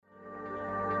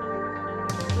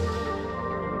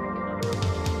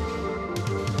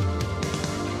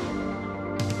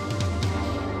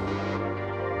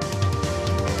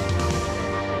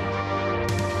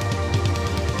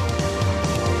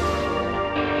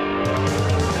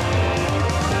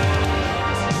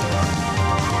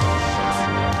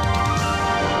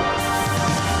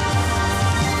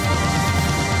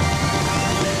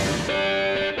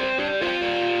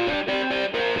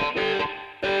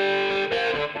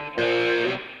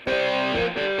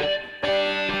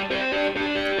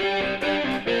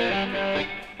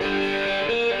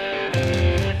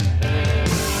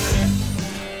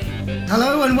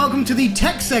and welcome to the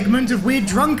tech segment of We're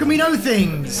Drunk and We Know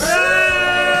Things.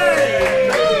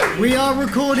 We are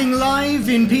recording live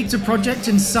in Pizza Project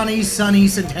in sunny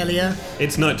St Helier.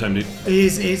 It's nighttime, dude.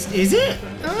 Is it?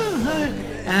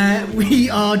 We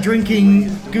are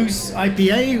drinking Goose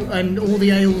IPA and all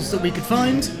the ales that we could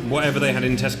find. Whatever they had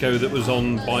in Tesco that was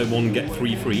on buy one, get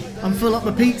three free. I'm full up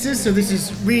the pizzas, so this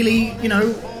is really,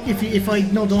 if I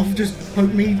nod off, just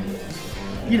poke me.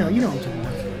 You know what I'm talking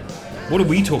about. What are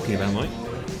we talking about, Mike?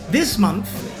 This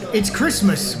month, it's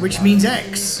Christmas, which means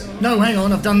X. No, hang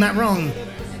on, I've done that wrong.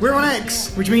 We're on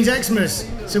X, which means Xmas.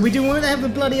 So we do whatever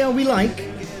bloody hell we like,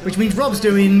 which means Rob's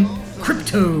doing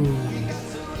Crypto.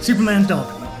 Superman's dog.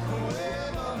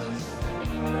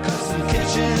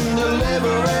 Kitchen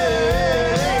deliveries,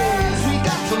 we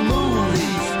got the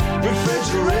movies,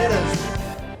 refrigerators.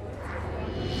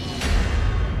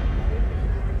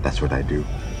 That's what I do.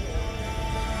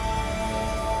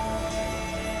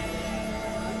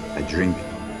 I drink.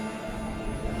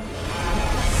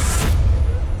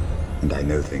 And I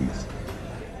know things.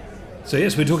 So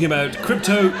yes, we're talking about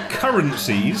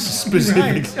cryptocurrencies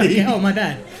specifically. Right. Okay. Oh, my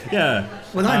bad. Yeah.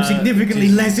 Well, I'm significantly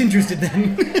less interested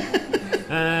then.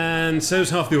 And so's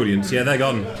half the audience. Yeah, they're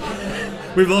gone.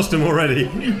 We've lost them already.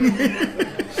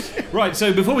 Right,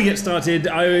 so before we get started,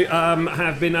 I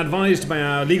have been advised by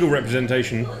our legal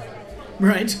representation,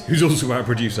 Right. who's also our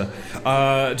producer,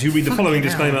 to read the following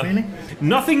Fucking hell, disclaimer. really?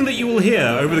 Nothing that you will hear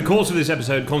over the course of this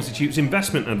episode constitutes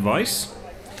investment advice.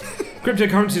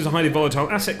 Cryptocurrency is a highly volatile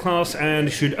asset class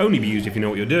and should only be used if you know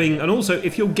what you're doing. And also,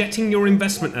 if you're getting your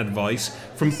investment advice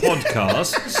from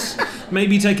podcasts,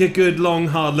 maybe take a good, long,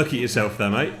 hard look at yourself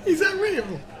there, mate. Is that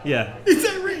real? Yeah. Is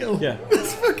that real? Yeah.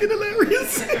 That's fucking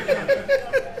hilarious.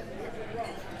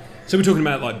 So we're talking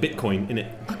about, like, Bitcoin, innit?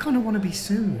 I kind of want to be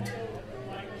sued.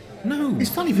 No. It's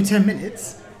funny for 10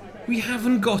 minutes. We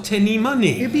haven't got any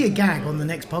money. It'd be a gag on the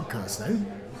next podcast, though.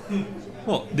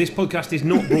 What? This podcast is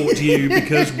not brought to you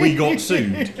because we got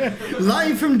sued.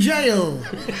 Live from jail.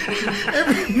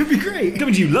 It would be great.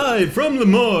 Coming to you live from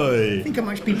Lemoy. Think how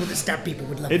much people that stab people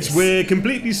would love this. We're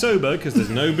completely sober because there's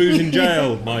no booze in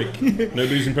jail, Mike. No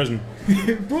booze in prison.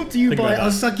 Brought to you Think by about that.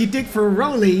 I'll Suck Your Dick for a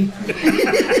Rollie.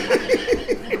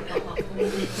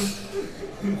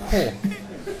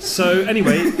 So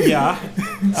anyway, yeah.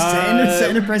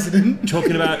 Setting a precedent.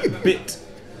 Talking about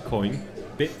Bitcoin.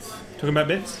 Bits? Talking about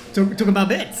bits? Talk about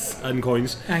bits. And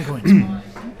coins. And coins.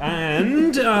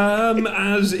 And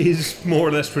as is more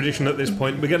or less tradition at this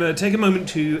point, we're going to take a moment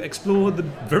to explore the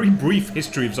very brief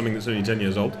history of something that's only 10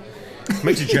 years old.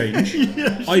 Makes a change.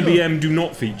 Yeah, sure. IBM do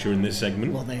not feature in this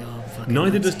segment. Well, they are fucking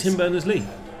Neither does Nazis. Tim Berners-Lee.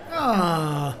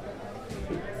 Ah.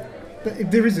 But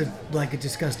if there is a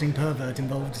disgusting pervert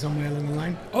involved somewhere along the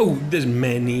line. Oh, there's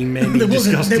many There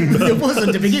disgusting there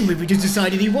wasn't to begin with, we just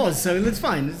decided he was, so that's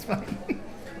fine, it's fine.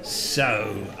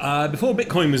 So, before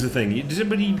Bitcoin was the thing, do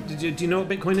you know what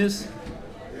Bitcoin is?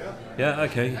 Yeah,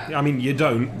 okay. I mean, you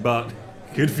don't, but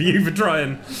good for you for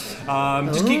trying.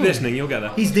 Just keep listening, you'll get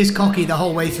there. He's this cocky the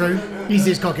whole way through. It's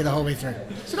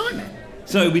a nightmare.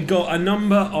 So we've got a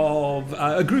number of,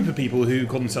 a group of people who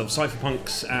call themselves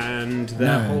cypherpunks and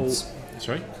their Nerds. whole...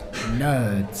 Sorry?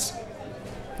 Nerds.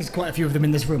 There's quite a few of them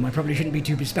in this room, I probably shouldn't be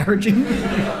too disparaging.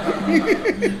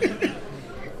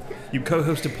 You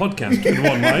co-host a podcast with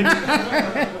one, right?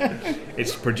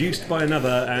 It's produced by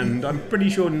another, and I'm pretty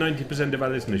sure 90% of our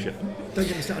listenership. Don't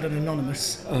get me started on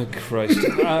Anonymous. Oh, Christ.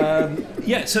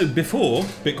 Yeah, so before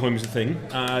Bitcoin was a thing,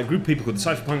 a group of people called the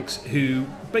cypherpunks who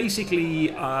basically,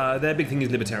 their big thing is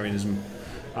libertarianism,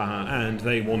 and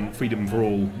they want freedom for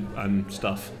all and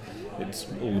stuff. It's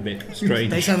all a bit strange.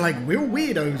 They sound like real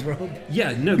weirdos, Rob.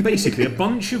 Yeah, no, basically a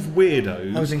bunch of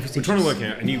weirdos I was were facetious. trying to work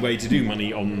out a new way to do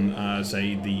money on,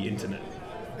 say, the internet.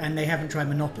 And they haven't tried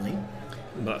Monopoly.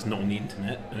 But that's not on the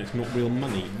internet, and it's not real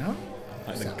money. No?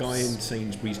 Like the guy in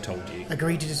Sainsbury's told you.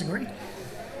 Agree to disagree?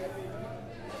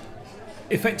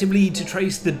 Effectively, to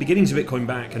trace the beginnings of Bitcoin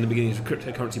back and the beginnings of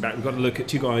cryptocurrency back, we've got to look at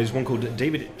two guys, one called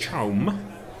David Chaum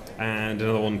and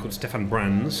another one called Stefan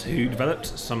Brands, who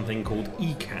developed something called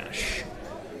eCash.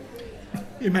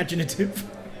 Imaginative.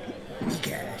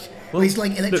 E-cash. Well, it's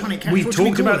like electronic Look, cash. we've What should we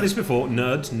talked call about it? this before.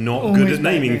 Nerds, not Always good at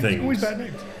bad naming names. things. Always bad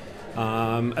names.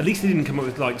 At least they didn't come up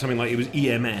with like something like it was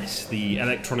EMS, the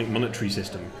electronic monetary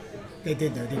system. They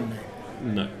did though, didn't they?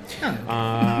 No.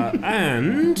 Oh.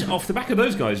 And off the back of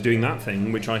those guys doing that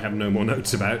thing, which I have no more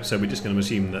notes about, so we're just going to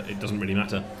assume that it doesn't really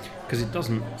matter, because it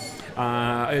doesn't.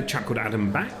 A chap called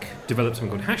Adam Back developed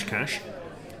something called Hashcash.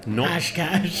 Hash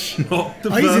cash. Not the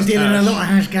I used to first deal in a hash. lot of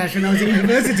hash cash when I was in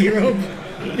university, Rob.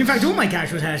 In fact, all my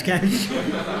cash was hash cash.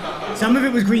 Some of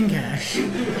it was green cash,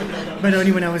 but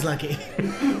only when I was lucky.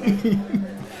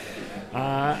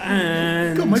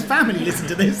 And God, my family listened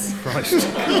to this. Christ.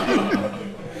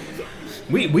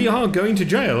 we are going to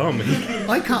jail, aren't we?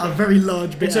 I cut a very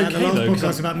large bit It's out of okay, the though, last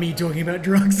 'cause podcast about me talking about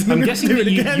drugs. I'm guessing do that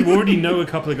it again. you already know a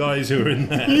couple of guys who are in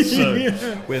there, so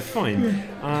Yeah. we're fine.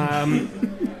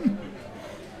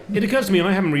 It occurs to me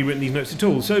I haven't rewritten these notes at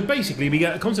all. So basically, we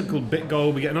get a concept called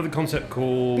BitGold, we get another concept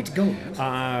called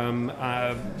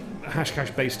BitGold.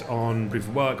 Hashcash based on proof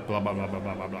of work, blah blah blah blah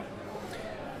blah blah blah.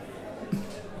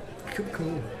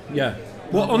 Cool. Yeah.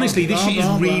 Well, honestly, this shit is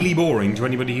blah, blah. really boring to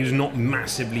anybody who's not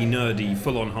massively nerdy,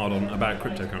 full-on, hard-on about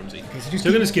cryptocurrency. so So just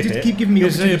we're going to keep- skip just it. keep giving me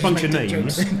There's a bunch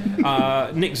opportunities of to make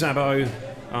names. Nick Szabo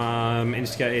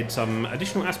instigated some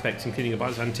additional aspects, including a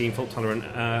Byzantine fault-tolerant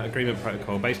agreement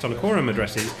protocol based on quorum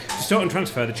addresses to store and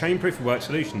transfer the chain proof-of-work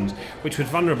solutions, which was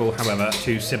vulnerable, however,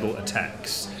 to Sybil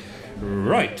attacks.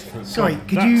 Right. Sorry,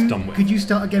 that's done with. could you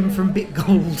start again from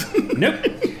BitGold?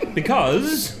 Nope.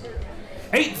 Because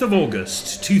 8th of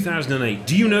August 2008.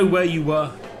 Do you know where you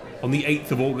were on the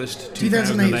 8th of August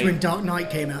 2008 was when Dark Knight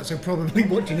came out, so probably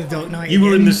watching The Dark Knight. You were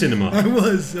in again. the cinema. I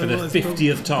was. For the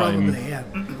 50th time. Probably, yeah.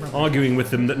 Arguing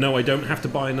with them that no, I don't have to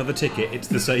buy another ticket, it's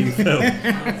the same film.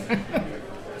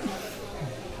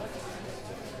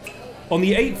 On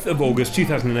the 8th of August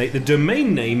 2008, the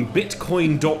domain name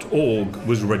bitcoin.org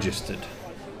was registered.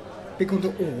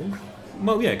 Bitcoin.org.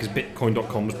 Well, yeah, because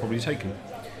bitcoin.com was probably taken.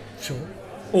 Sure.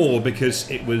 Or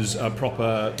because it was a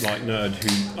proper nerd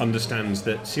who understands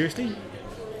that. Seriously?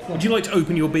 Would you like to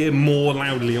open your beer more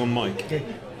loudly on mic? Okay.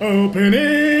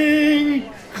 Opening!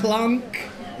 Clunk!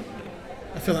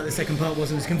 I feel like the second part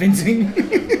wasn't as convincing.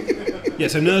 Yeah,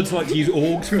 so nerds like to use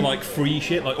orgs for free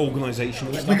shit, like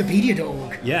organisational stuff.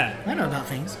 Wikipedia.org. Yeah, I know about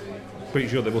things. pretty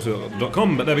sure they've also got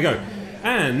 .com, but there we go.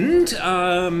 And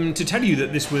to tell you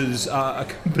that this was a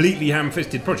completely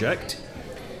ham-fisted project,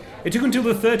 it took until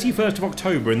the 31st of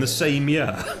October in the same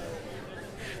year.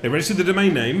 They registered the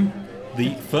domain name,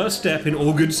 the first step in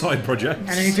all good side projects. And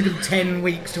then it took them 10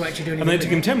 weeks to actually do anything. And then it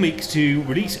took him 10 weeks to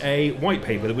release a white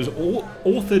paper that was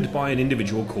authored by an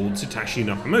individual called Satoshi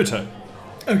Nakamoto.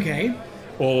 Okay.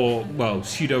 Or, well,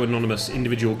 pseudo-anonymous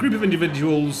individual, group of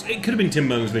individuals. It could have been Tim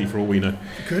Berners-Lee for all we know.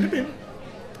 Could have been.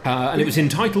 And it was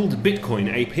entitled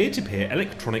Bitcoin, a peer-to-peer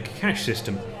electronic cash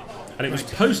system. And it was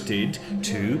posted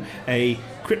to a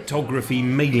cryptography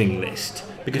mailing list.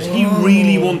 Because he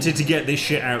really wanted to get this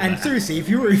shit out And there. seriously, if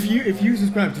you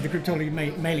subscribe to the cryptology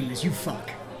mailing list, you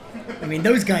fuck. I mean,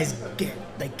 those guys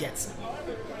get some.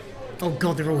 Oh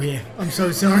god, they're all here. I'm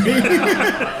so sorry.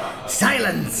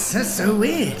 Silence. That's so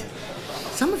weird.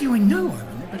 Some of you I know,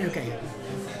 but okay.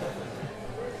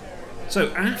 So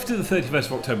after the 31st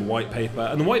of October white paper,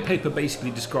 and the white paper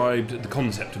basically described the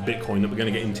concept of Bitcoin that we're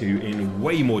going to get into in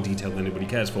way more detail than anybody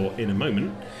cares for in a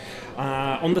moment,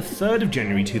 on the 3rd of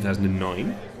January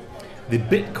 2009, the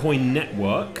Bitcoin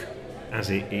network, as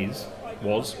it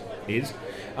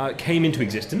came into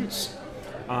existence.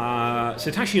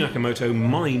 Satoshi Nakamoto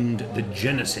mined the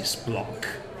Genesis block,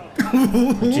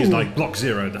 which is like block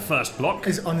 0, the first block.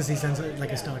 It honestly sounds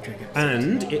like a Star Trek episode.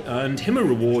 And it earned him a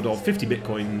reward of 50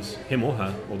 bitcoins, him or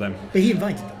her, or them. But he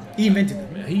invited them. He invented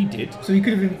them. He did. So he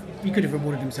could have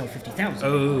rewarded himself 50,000.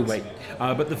 Oh, wait.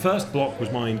 But the first block was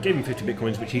mine, gave him 50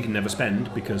 bitcoins, which he can never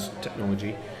spend because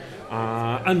technology.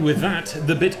 And with that,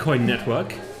 the Bitcoin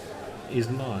network is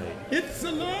live. It's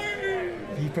alive!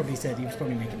 He probably said he was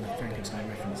probably making that Frankenstein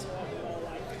reference.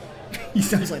 He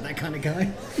sounds like that kind of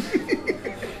guy.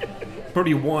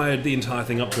 Probably wired the entire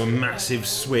thing up to a massive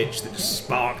switch that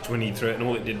sparked when he threw it, and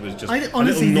all it did was just I a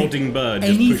honestly little think nodding bird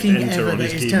just pushed anything enter ever on that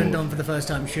his is keyboard. turned on for the first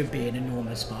time should be an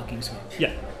enormous sparking switch.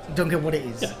 Yeah. Don't care what it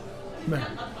is. Yeah. No.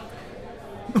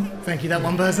 Thank you, that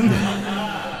one person.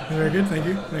 Very good, thank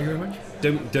you. Thank you very much.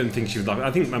 Don't think she was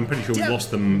laughing. I'm pretty sure we lost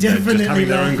them. Definitely just having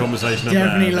their own laughing- conversation up there.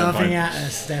 Definitely They're laughing fine. at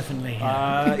us, definitely.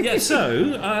 Yeah,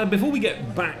 so before we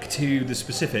get back to the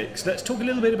specifics, let's talk a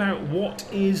little bit about what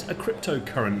is a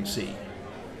cryptocurrency.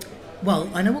 Well,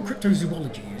 I know what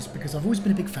cryptozoology is because I've always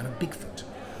been a big fan of Bigfoot.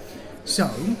 So,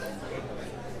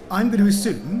 I'm going to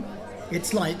assume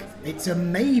it's a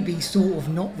maybe sort of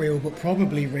not real but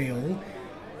probably real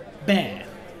bear.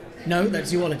 No, that's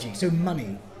zoology. So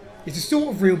money. It's a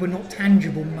sort of real but not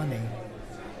tangible money.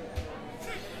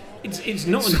 It's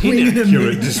not an Swing and a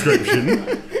inaccurate miss. description,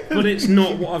 but it's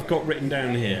not what I've got written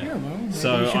down here. Yeah, well, maybe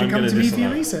so you should I'm have come going to me for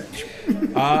your disallow. research.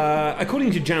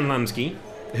 According to Jan Lansky,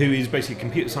 who is basically a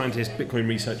computer scientist, Bitcoin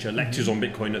researcher, lectures on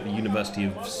Bitcoin at the University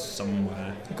of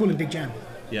somewhere. I call him Big Jam.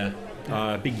 Yeah,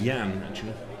 Big Yan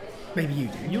actually. Maybe you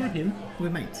do. European.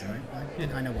 We're mates, right?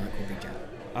 I know why I call Big Jam.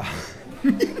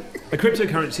 A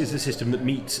cryptocurrency is a system that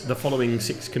meets the following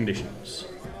 6 conditions.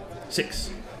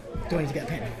 6. Do I need to get a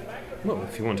pen? Well,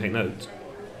 if you want to take notes.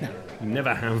 No. You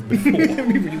never have before. That'd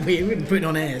be really weird. We wouldn't put it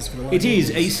on airs for the live It is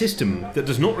a audience. system that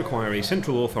does not require a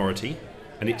central authority,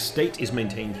 and its state is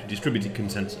maintained through distributed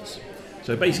consensus.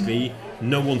 So basically,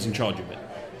 no one's in charge of it.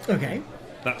 Okay.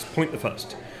 That's point the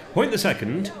first. Point the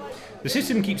second, the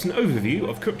system keeps an overview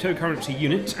of cryptocurrency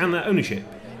units and their ownership.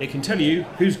 It can tell you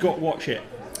who's got what shit.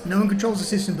 No one controls the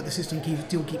system, but the system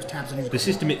still keeps tabs on who's The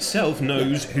system itself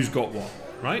knows who's got what.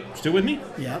 Right? Still with me?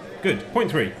 Yeah. Good. Point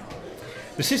 3.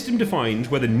 The system defines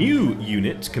whether new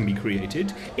units can be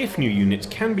created. If new units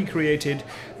can be created,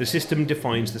 the system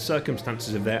defines the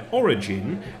circumstances of their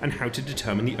origin and how to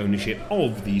determine the ownership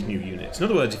of these new units. In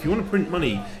other words, if you want to print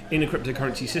money in a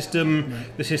cryptocurrency system,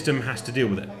 the system has to deal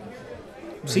with it.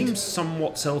 Seems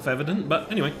somewhat self-evident,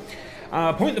 but anyway.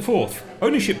 Point the fourth.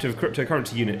 Ownership of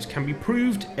cryptocurrency units can be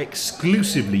proved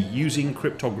exclusively using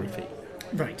cryptography.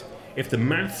 Right. If the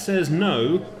math says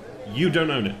no, you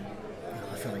don't own it.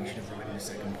 I feel like you should have written a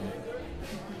second point.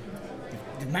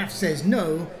 If the math says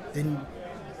no, then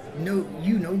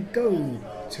go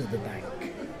to the bank.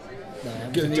 No,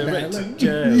 that was only Direct better.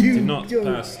 jail. You Do not go.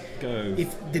 pass go.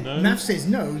 If the No? math says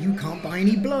no, you can't buy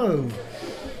any blow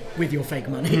with your fake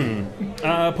money.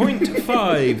 Point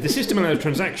 5. The system allows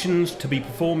transactions to be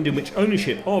performed in which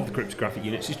ownership of the cryptographic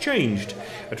units is changed.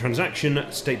 A transaction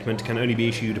statement can only be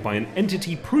issued by an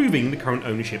entity proving the current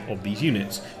ownership of these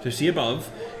units. So see above,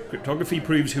 cryptography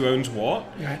proves who owns what,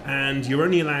 Right. and you're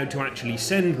only allowed to actually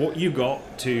send what you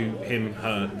got to him,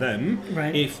 her, them,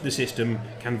 Right. if the system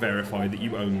can verify that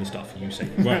you own the stuff you say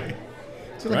you own.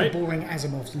 It's like Right. a boring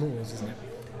Asimov's laws, isn't it?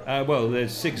 Well,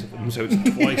 there's 6 of them, so it's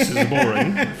twice as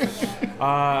boring.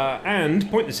 And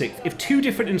point the 6th, if 2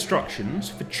 different instructions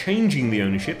for changing the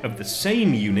ownership of the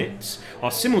same units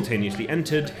are simultaneously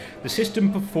entered, the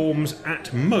system performs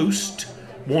at most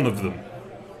one of them.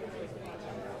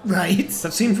 Right.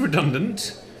 That seems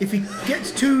redundant. If it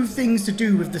gets 2 things to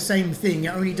do with the same thing, it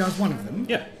only does one of them.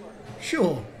 Yeah.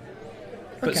 Sure.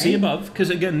 But Okay. see above,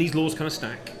 because again, these laws kind of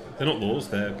stack. They're not laws,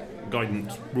 they're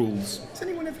guidance, rules. Has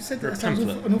anyone ever said They're that a sounds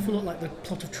pamphlet. an awful lot like the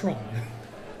plot of Tron?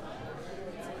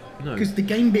 No. Because the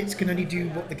game bits can only do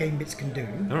what the game bits can do,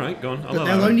 Alright, go on. I'll but allow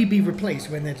they'll it. only be replaced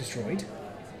when they're destroyed.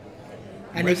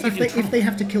 And Where's that in Tron? if they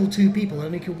have to kill 2 people, they'll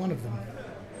only kill one of them.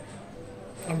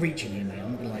 I'm reaching here, mate.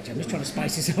 I'm not going to lie to you. I'm just trying to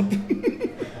spice this up.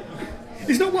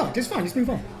 It's not worked. It's fine. Let's move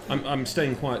on. I'm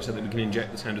staying quiet so that we can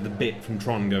inject the sound of the bit from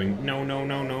Tron going, no, no,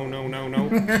 no, no, no, no,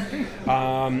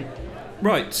 no.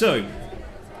 Right, so,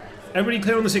 everybody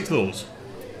clear on the 6 laws?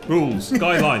 Rules,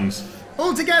 guidelines.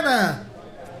 All together!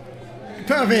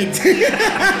 Perfect!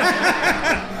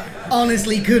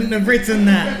 Honestly, couldn't have written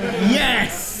that.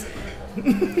 Yes!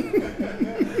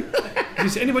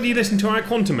 Does anybody listen to our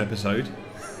Quantum episode?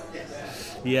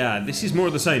 Yeah, this is more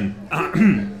of the same.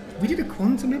 We did a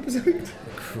quantum episode?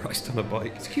 Christ on a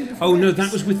bike. cute before Oh no, X.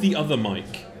 that was with the other mic.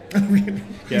 He's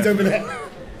Yeah. over there.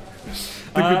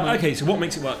 Okay, so what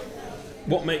makes it work?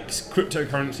 What makes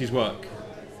cryptocurrencies work?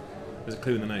 There's a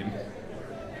clue in the name.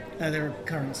 They're a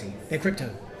currency. They're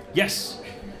crypto. Yes.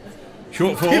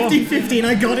 Short for 50-50 and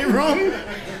I got it wrong.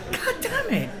 God damn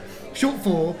it. Short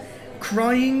for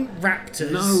Crying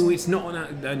Raptors. No, it's not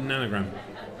an anagram.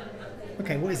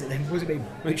 Okay, what is it then? What does it mean?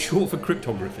 It's short for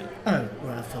cryptography. Oh,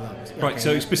 well, I thought that was... Right, okay.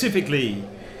 so specifically,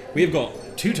 we have got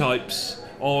 2 types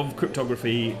of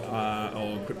cryptography,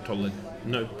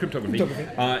 cryptography.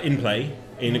 In play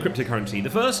in a cryptocurrency.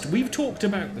 The first we've talked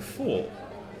about before.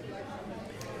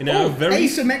 In our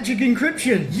asymmetric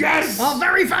encryption. Yes! Our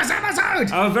very first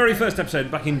episode! Our very first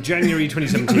episode back in January The only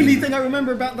 2017. thing I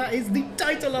remember about that is the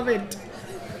title of it.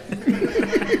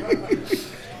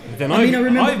 Then I mean, I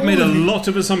remember I've made a all of it. lot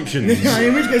of assumptions.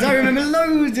 In which case, I remember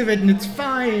loads of it, and it's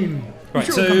fine. Right,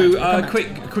 Sure, we'll come so back to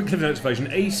it, quick Cliff Notes version.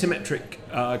 Asymmetric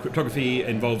cryptography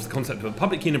involves the concept of a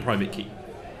public key and a private key.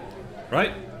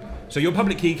 Right? So your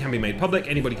public key can be made public,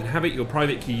 anybody can have it. Your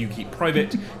private key you keep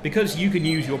private, because you can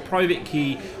use your private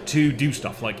key to do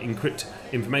stuff like encrypt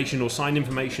information or sign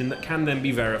information that can then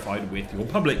be verified with your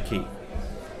public key.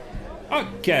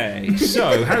 Okay,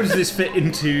 so how does this fit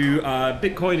into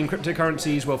Bitcoin and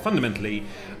cryptocurrencies? Well, fundamentally,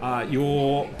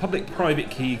 your public-private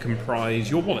key comprise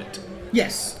your wallet.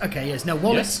 Yes. Okay. Yes. Now,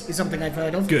 wallet Yes. is something I've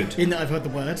heard of. Good. In that I've heard the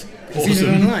word. I've seen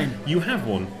it online. You have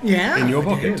one. Yeah. In your I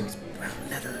pocket. do. It's brown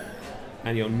leather.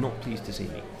 And you're not pleased to see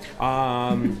me.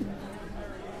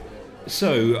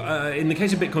 In the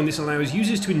case of Bitcoin, this allows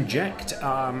users to inject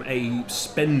a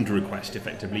spend request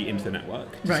effectively into the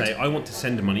network. To Right. say, I want to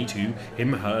send money to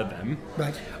him, her, them.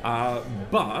 Right.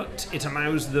 But it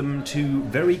allows them to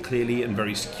very clearly and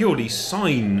very securely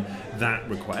sign that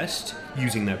request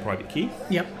using their private key.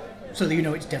 Yep. So that you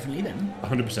know it's definitely them,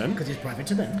 100%. because it's private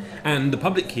to them, And the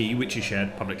public key, which is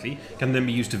shared publicly, can then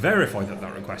be used to verify that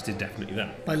that request is definitely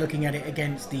them. by looking at it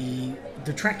against the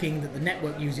tracking that the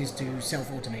network uses to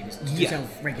self-automate, to Yeah.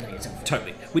 self-regulate itself.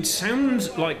 Totally. Which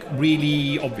sounds like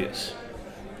really obvious.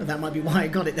 But that might be why I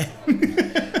got it there.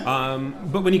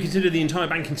 But when you consider the entire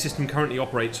banking system currently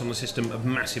operates on a system of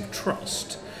massive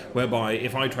trust, whereby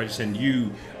if I try to send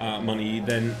you money,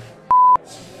 then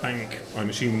bank, I'm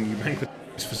assuming you bank with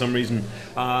for some reason,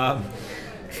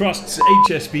 trusts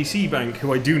HSBC Bank,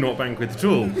 who I do not bank with at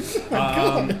all,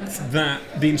 that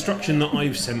the instruction that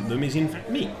I've sent them is in fact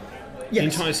me. The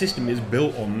Yes. entire system is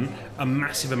built on a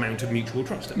massive amount of mutual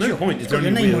trust. At no Sure. point is It's there got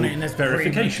any your name real on it and that's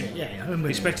verification. pretty much it. Yeah, I'm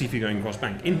with you. Especially if you're going cross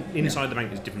bank. Inside the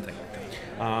bank is a different thing.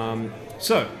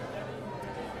 So,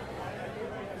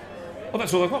 well,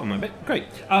 that's all I've got on that bit. Great.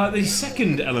 The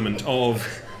second element of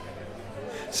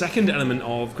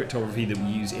cryptography that we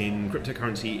use in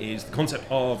cryptocurrency is the concept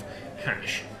of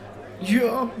hash.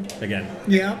 Yeah. Again,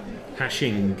 Yeah.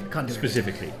 hashing Can't do it.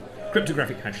 specifically.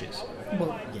 Cryptographic hashes.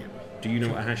 Well, yeah. Do you know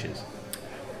what a hash is?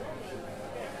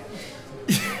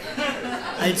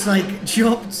 It's like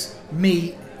chopped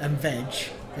meat and veg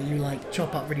that you like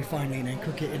chop up really finely and then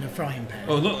cook it in a frying pan.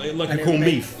 Oh, look, like And a it'll corned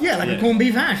make- beef. Yeah, like a corned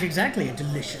beef hash, exactly. A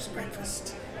delicious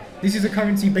breakfast. This is a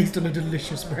currency based on a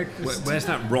delicious breakfast. Where's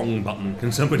that wrong button?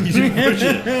 Can somebody push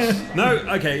it? No,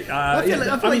 okay. I feel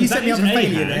like you set me up for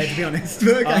failure there, to be honest.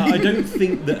 But okay. I don't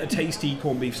think that a tasty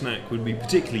corned beef snack would be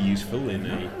particularly useful in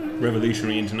a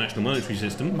revolutionary international monetary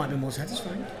system. Might be more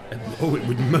satisfying. Oh, it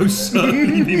would most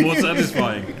certainly be more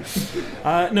satisfying.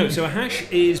 No, so a hash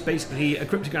is basically a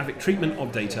cryptographic treatment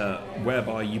of data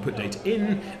whereby you put data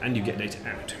in and you get data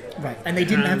out. Right, and they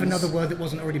didn't have Hands. another word that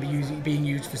wasn't already being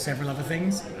used for several other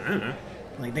things. I don't know.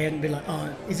 Like they hadn't been like,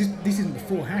 oh, this isn't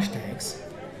before hashtags.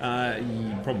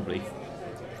 Probably.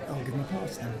 I'll give them a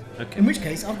pass then. Okay. In which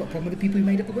case, I've got a problem with the people who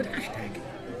made up the word hashtag.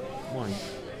 Why?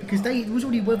 Because it was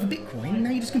already a word for Bitcoin, and now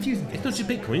you're just confusing It's things. not just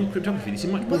Bitcoin, cryptography. This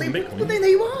is much more Well, than Bitcoin. well, then there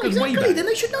you are, It goes way exactly. back. Then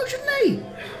they should know, shouldn't they?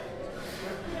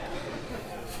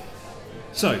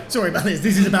 So, Sorry about this.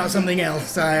 This is about something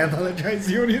else. I apologise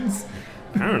to the audience.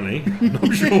 apparently,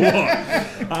 not sure what.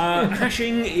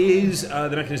 Hashing is the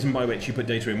mechanism by which you put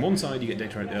data in one side, you get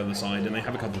data out the other side, and they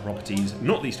have a couple of properties,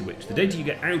 not least of which the data you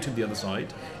get out of the other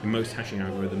side in most hashing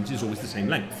algorithms is always the same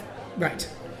length. Right,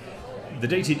 The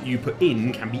data you put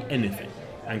in can be anything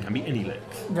and can be any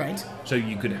length. right, So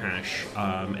you could hash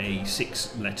a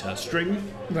 6-letter string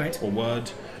right. or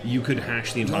word. You could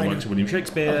hash the entire Line works of- of William I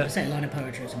Shakespeare. was say a line of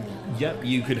poetry or something like Yep.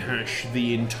 You could hash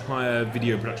the entire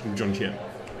video production of John Cheer.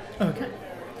 that. Okay.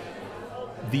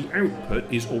 The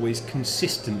output is always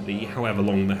consistently however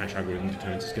long the hash algorithm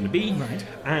determines it's going to be. Right.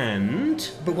 And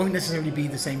But won't necessarily be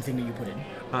the same thing that you put in.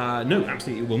 no,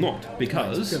 absolutely it will not,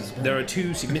 because Right, good. there are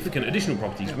two significant additional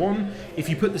properties. One, if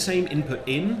you put the same input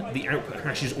in, the output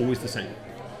hash is always the same.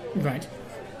 Right.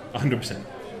 100%.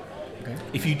 Okay.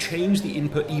 If you change the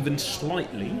input even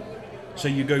slightly, so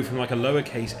you go from like a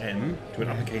lowercase m to an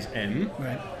uppercase m,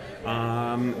 Right.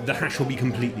 the hash will be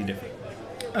completely different.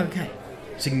 Okay.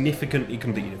 Significantly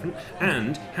completely different.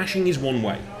 And hashing is one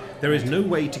way. There is no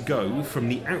way to go from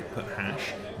the output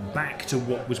hash back to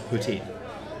what was put in.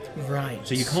 Right.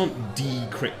 So you can't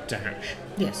decrypt a hash.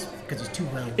 Yes, because it's too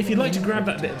well. If you'd like to grab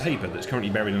that bit of paper that's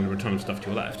currently buried under a ton of stuff to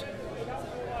your left,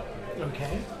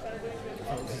 Okay.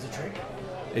 Oh, this is a trick.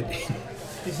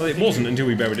 well, it wasn't until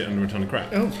we buried it under a ton of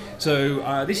crap. Oh.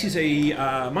 So this is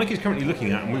a Mike is currently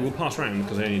looking at, and we will pass around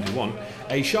because I only do one,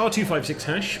 a SHA-256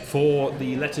 hash for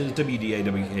the letters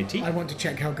WDAWKT. I want to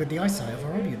check how good the eyesight of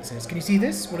our audience is. Can you see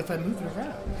this? What if I move it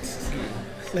around?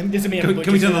 This will be Can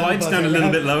we turn the lights down a little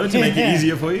bit lower to make it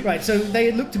easier for you? Right, so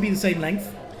they look to be the same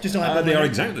length. Just so I They are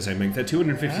exactly the same length. They're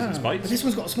 256 But bytes. this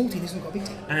one's got a small t, this one's got a big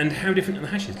t. And how different are the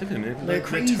hashes? Look at them. They're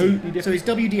crazy. totally different. So it's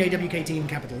WDAWKT in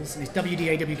capitals, it's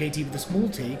WDAWKT with a small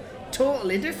t.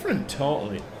 Totally different.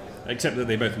 Totally. Except that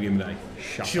they both begin with A.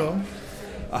 Shut up. Sure.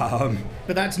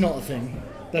 But that's not a thing.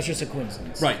 That's just a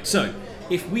coincidence. Right, so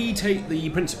if we take the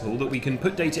principle that we can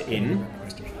put data in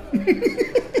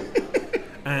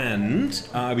and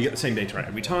we get the same data out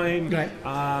every time, Right.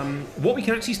 what we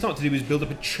can actually start to do is build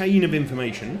up a chain of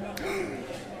information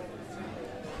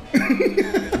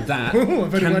that Ooh,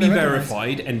 I've heard can about be it,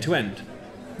 verified end to end.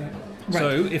 Right. So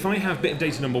if I have bit of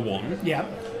data number 1 Yeah.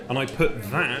 and I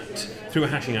put that through a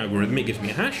hashing algorithm, it gives me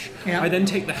a hash. Yeah. I then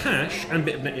take the hash and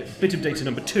bit of data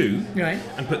number 2 Right.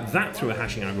 and put that through a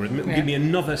hashing algorithm. It will Yeah. give me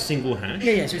another single hash.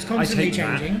 Yeah, so it's constantly I take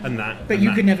changing. That and But and you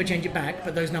that. can never change it back,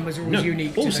 but those numbers are always No.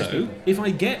 unique to those Also, people. if I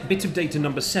get bit of data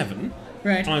number 7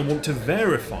 Right. I want to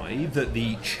verify that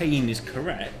the chain is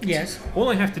correct. Yes. All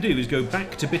I have to do is go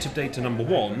back to bit of data number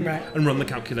 1 Right. and run the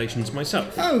calculations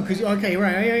myself. Oh, because okay,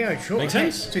 right, yeah, sure. Make okay.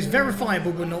 sense? So it's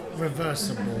verifiable but not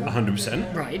reversible.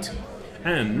 100%. Right.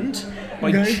 And by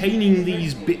Okay. chaining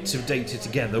these bits of data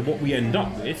together, what we end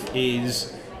up with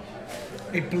is...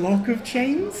 A block of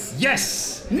chains?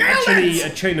 Yes! Nailed Actually, it!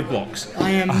 a chain of blocks.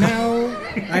 I'm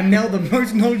now the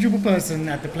most knowledgeable person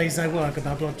at the place I work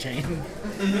about blockchain.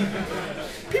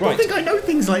 People Right. think I know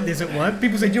things like this at work.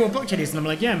 People say, "Do you know what blockchain is?" And I'm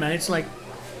like, "Yeah, man, it's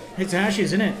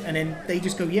hashes, isn't it?" And then they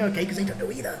just go, "Yeah, okay," because they don't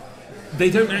know either. They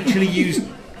don't actually use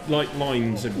like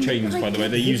lines of chains, by the way.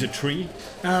 They use a tree.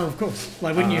 Oh, of course.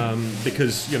 Why wouldn't you?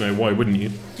 Because, why wouldn't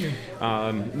you?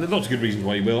 There's lots of good reasons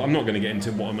why you will. I'm not going to get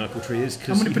into what a Merkle tree is.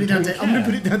 I'm going to put it down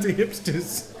to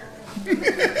hipsters.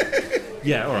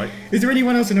 Yeah, all right. Is there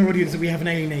anyone else in our audience that we haven't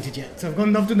alienated yet? So I've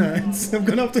gone after nerds. I've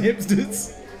gone after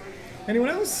hipsters. Anyone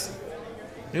else?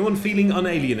 Anyone feeling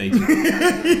unalienated?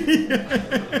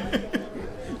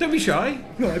 Don't be shy.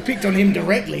 Well, I picked on him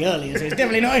directly earlier, so it's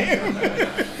definitely not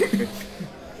him.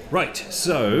 Right,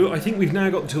 so I think we've now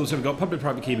got the tools. So we've got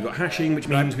public-private key, we've got hashing, which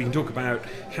means we can talk about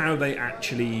how they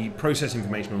actually process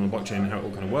information on the blockchain and how it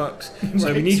all kind of works. So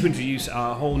we Right. need to introduce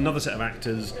a whole another set of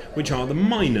actors, which are the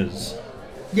miners.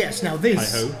 Yes, now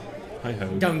this... Hi-ho.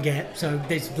 Hi-ho. Don't get, so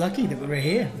it's lucky that we're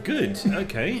here. Good,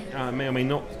 okay. May or may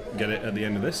not get it at the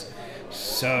end of this.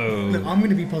 So... Look, I'm going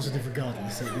to be positive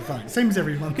regardless, so it'll be fine. Same as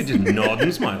every month. You could just nod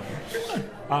and smile.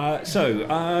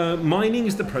 Mining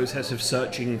is the process of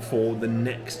searching for the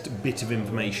next bit of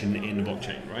information in the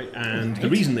blockchain, right? And the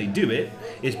reason they do it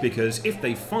is because if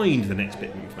they find the next bit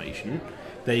of information,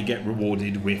 they get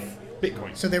rewarded with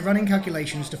Bitcoin. So they're running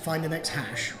calculations to find the next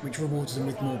hash, which rewards them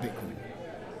with more Bitcoin.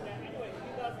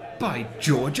 By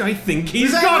George, I think he's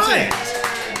Is that got right?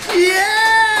 it!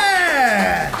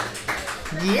 Yeah!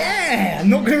 Yeah! I'm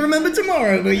not going to remember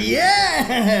tomorrow, but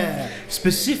yeah!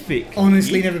 Specifically...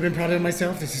 Honestly, never been proud of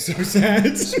myself. This is so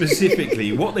sad.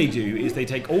 Specifically, what they do is they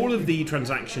take all of the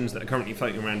transactions that are currently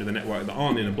floating around in the network that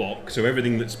aren't in a block, so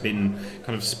everything that's been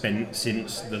kind of spent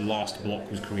since the last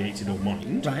block was created or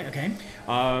mined, Right, okay.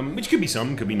 which could be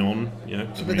some, could be none,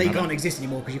 But they can't exist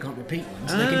anymore because you can't repeat them.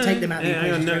 So they can take them out of the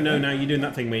equation. straight away. No, you're doing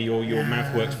that thing where your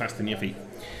mouth works faster than your feet.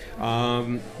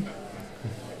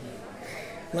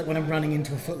 Like when I'm running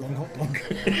into a foot-long hot dog.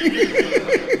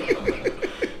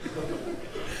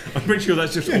 I'm pretty sure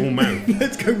that's just all mouth.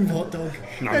 Let's go with hot dog.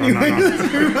 No.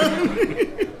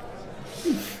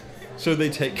 So they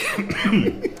take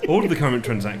all of the current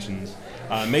transactions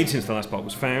made since the last block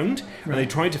was found, and they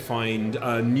try to find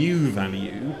a new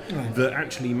value that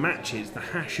actually matches the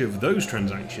hash of those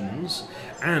transactions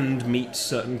and meets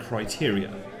certain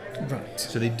criteria. Right.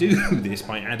 So they do this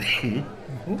by adding...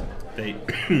 They...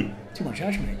 Too much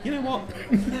hash, mate. You know what?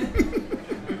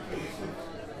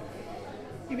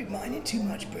 You've been mining too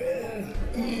much, bro.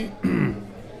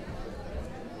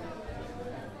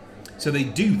 So they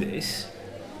do this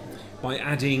by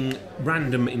adding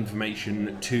random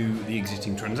information to the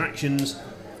existing transactions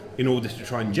in order to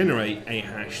try and generate a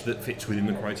hash that fits within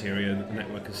the criteria that the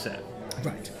network has set.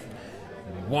 Right.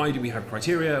 Why do we have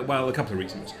criteria? Well, a couple of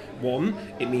reasons. One,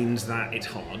 it means that it's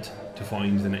hard to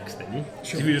find the next thing. Sure.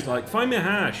 So if you're just like, find me a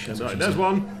hash, and like, there's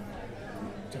one.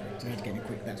 Sorry, I had to get it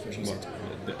quick. That's what she said.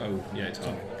 Oh, yeah, it's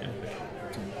hard. Yeah.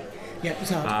 Yeah,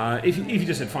 it's hard. If you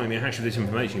just said, find me a hash of this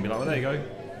information, you'd be like, well, there you go.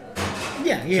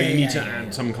 Yeah. So you need to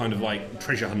add some kind of like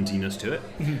treasure huntiness to it.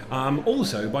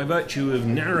 Also, by virtue of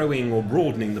narrowing or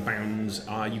broadening the bounds,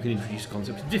 you can introduce a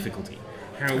concept of difficulty.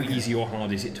 How easy or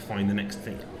hard is it to find the next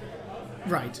thing?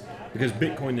 Right. Because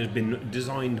Bitcoin has been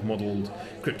designed, modelled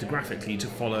cryptographically to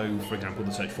follow, for example,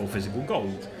 the search for physical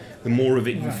gold. The more of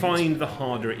it you find, the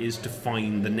harder it is to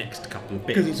find the next couple of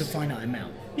bits. Because it's a finite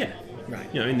amount. Yeah. Right.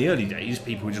 In the early days,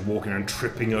 people were just walking around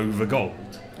tripping over gold.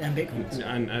 And Bitcoins.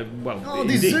 And, Oh,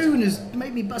 this indeed. Zune has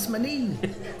made me bust my knee.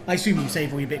 I assume you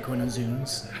save all your Bitcoin on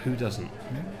Zunes. Who doesn't?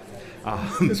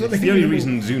 That's what It's they the do only with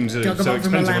reason Zunes are Dug them so up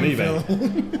from a expensive on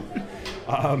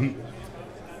eBay.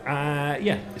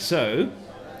 landfill. So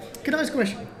Can I ask a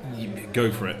question?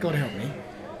 go for it. God help me.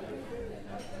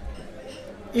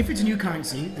 If it's a new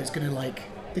currency that's going to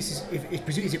is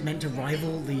it meant to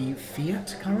rival the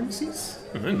fiat currencies?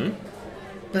 I don't know.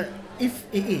 But if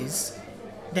it is,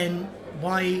 then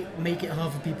why make it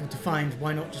hard for people to find?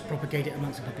 Why not just propagate it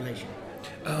amongst the population?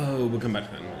 Oh, we'll come back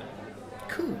to that in a minute.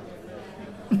 Cool.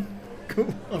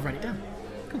 Cool. I'll write it down.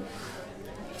 Cool.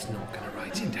 He's not going to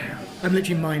write it down. I'm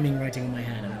literally miming writing on my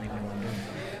hand. I don't even know what I'm doing.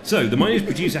 So the miners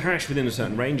produce a hash within a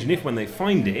certain range, and if when they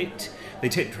find it, they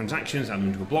take the transactions, add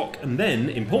them to a block, and then,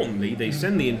 importantly, they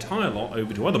send the entire lot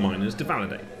over to other miners to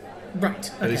validate.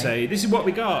 Right. And they Okay. say, this is what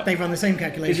we got. They run the same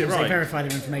calculations. right? They verify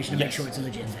their information and make Yes. sure it's a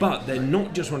legit thing. But they're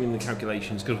not just running the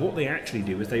calculations, because what they actually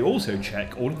do is they also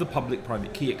check all of the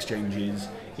public-private key exchanges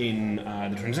in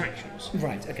the transactions.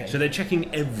 Right. Okay. So they're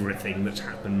checking everything that's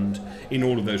happened in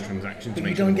all of those transactions to but you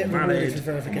make sure don't they're get valid. rewarded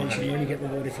for and what verification. have You you. only get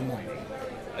rewarded for mining.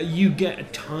 You get a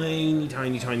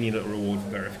tiny little reward for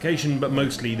verification, but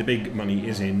mostly the big money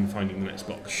is in finding the next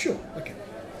block. Sure. Okay.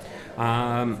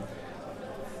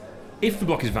 If the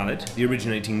block is valid, the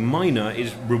originating miner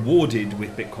is rewarded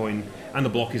with Bitcoin, and the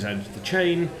block is added to the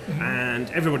chain, and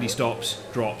everybody stops,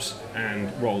 drops,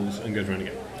 and rolls and goes around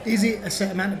again. Is it a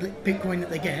set amount of Bitcoin that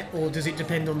they get, or does it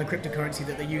depend on the cryptocurrency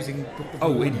that they're using?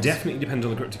 Oh, it definitely depends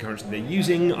on the cryptocurrency they're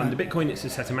using. Under Bitcoin, it's a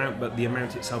set amount, but the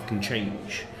amount itself can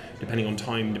change depending on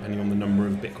time, depending on the number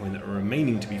of Bitcoin that are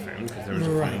remaining to be found, because there is a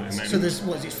finite Right. amount. So there's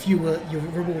what is it? Fewer. Your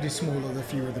reward is smaller the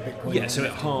fewer the Bitcoin. Yeah, so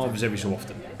it halves every so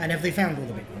often. And have they found all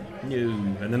the Bitcoin? No,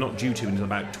 and they're not due to until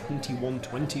about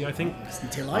 2120, I think. That's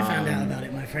until I found out about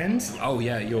it, my friends. Oh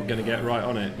yeah, you're going to get right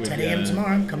on it with 10 a.m.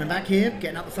 tomorrow. Coming back here,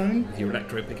 getting out the phone. your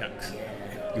electro pickaxe,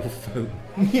 your phone.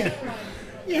 Yeah.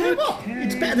 Yeah. What?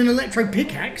 It's better than electro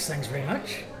pickaxe. Thanks very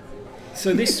much.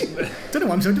 So this Don't know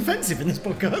why I'm so defensive in this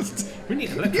podcast. really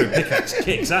electro pickaxe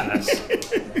kicks ass.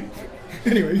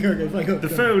 Anyway, go. Fine, go. The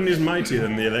phone is mightier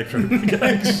than the electro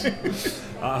pickaxe.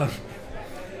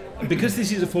 Because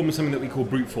this is a form of something that we call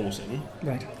brute forcing,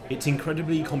 Right. it's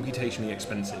incredibly computationally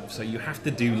expensive. So you have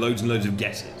to do loads and loads of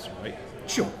guesses, right?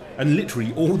 Sure. And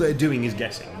literally all they're doing is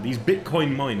guessing. These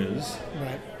Bitcoin miners,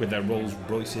 Right. with their Rolls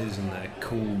Royces and their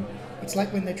cool. It's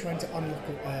like when they're trying to unlock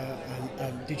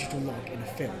a digital lock in a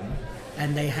film,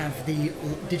 and they have the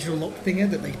digital lock thinger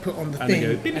that they put on the And they thing,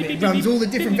 go, beep, and beep, it beep, runs beep, all the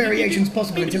beep, different beep, beep, variations beep,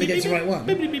 possible beep, until it beep, gets the beep, right one.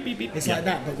 beep, beep, beep, beep, beep. It's Yeah. like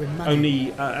that, but with money.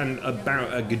 Only and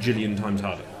about a gajillion times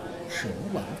harder. Sure,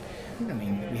 well, I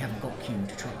mean, we haven't got Q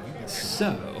to try, but sure.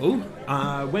 So,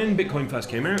 when Bitcoin first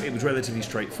came out, it was relatively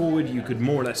straightforward. You could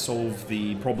more or less solve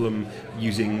the problem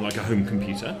using like a home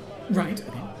computer. Right,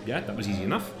 okay. Yeah, that was easy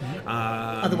enough.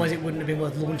 Otherwise, it wouldn't have been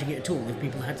worth launching it at all if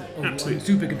people had to own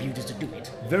Absolutely. supercomputers to do it.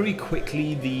 Very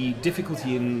quickly, the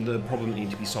difficulty in the problem that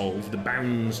needed to be solved, the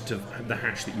bounds to the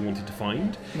hash that you wanted to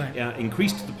find, Right.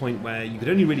 increased to the point where you could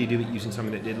only really do it using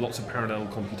something that did lots of parallel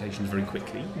computations very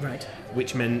quickly. Right.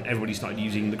 Which meant everybody started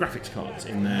using the graphics cards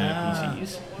in their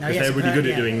PCs. Now, Because yes, they're really good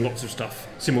at yeah. doing lots of stuff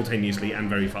simultaneously and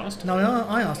very fast. No,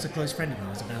 I asked a close friend of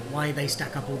ours about why they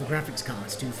stack up all the graphics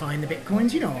cards to find the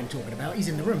Bitcoins. You know what I'm talking about. He's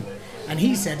in the room. And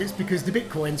he said it's because the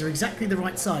Bitcoins are exactly the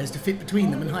right size to fit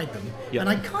between them and hide them. Yeah. And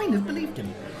I kind of believed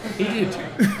him. He did.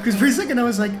 Because for a second I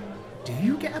was like, do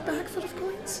you get a bag full of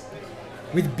coins?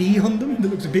 With B on them that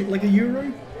looks a bit like a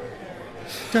euro?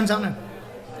 Turns out no.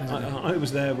 I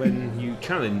was there when you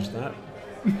challenged that.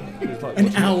 It was like An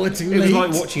watching- hour too It was late.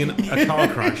 like watching a car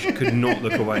crash. Could not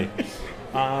look away.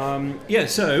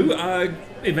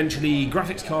 Eventually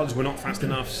graphics cards were not fast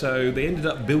enough, so they ended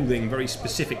up building very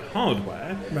specific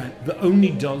hardware Right. that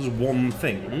only does one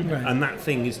thing, Right. and that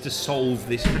thing is to solve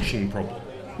this hashing problem.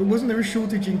 But wasn't there a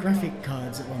shortage in graphic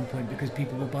cards at one point because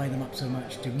people were buying them up so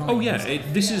much to mine? Oh yeah,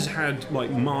 this has had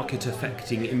like market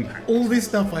affecting impact. All this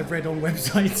stuff I've read on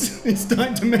websites is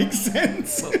starting to make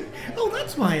sense. Oh,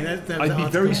 that's why. That was I'd an be article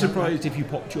very about that. surprised if you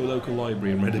popped your local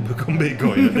library and read a book on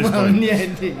Bitcoin at this Well, point. yeah,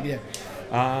 indeed,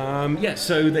 yeah.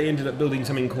 So they ended up building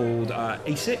something called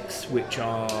ASICs, which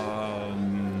are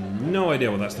no idea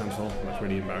what that stands for. That's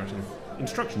really embarrassing.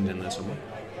 Instructions in there somewhere,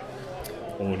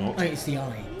 or not? Oh, it's the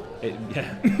eye.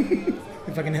 Yeah.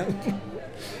 If I can help.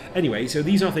 Anyway, so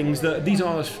these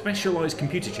are specialised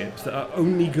computer chips that are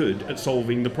only good at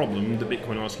solving the problem that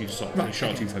Bitcoin asks you to solve, Right, like SHA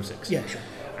okay. 256. Yeah, sure.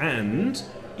 And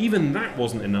even that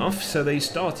wasn't enough, so they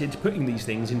started putting these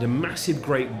things into massive,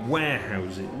 great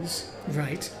warehouses.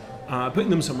 Right. Putting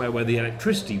them somewhere where the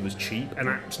electricity was cheap and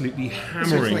absolutely So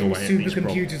hammering it's like away at these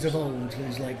problems. supercomputers of old.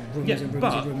 There's like rooms Yeah, and rooms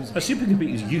but and rooms. a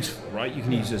supercomputer is useful, right? You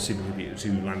can use a supercomputer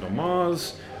to land on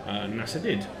Mars. NASA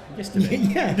did yesterday.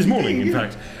 Yeah. This morning, in Yeah.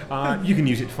 fact. You can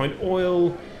use it to find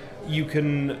oil. You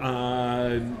can,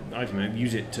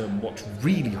 use it to watch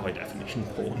really high definition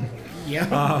porn.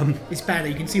 Yeah. It's bad that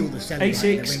you can see all the cellulite. the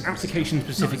ASICs, wrinkles.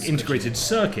 application-specific Not integrated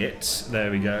circuits.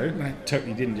 There we go. Right.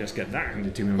 Totally didn't just get that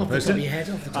handed to me on the Off the top of poster. your head,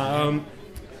 off the top of your head.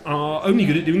 Are only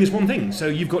good at doing this one thing. So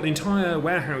you've got an entire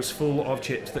warehouse full of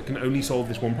chips that can only solve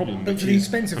this one problem. But which for the is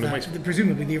expense of kind that, wasteful.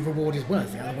 presumably the reward is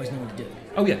worth it, otherwise no one would do it.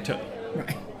 Oh yeah, totally.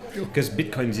 Right. Because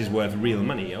Bitcoins is worth real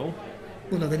money, yo.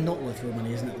 Well, no, they're not worth real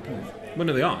money, isn't that the point? Well,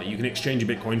 no, they are. You can exchange a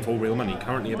Bitcoin for real money.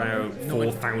 Currently about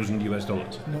 $4,000 US.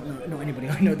 Not anybody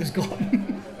I know that's got.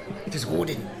 Just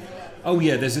hoarding. Oh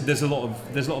yeah, there's a lot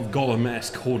of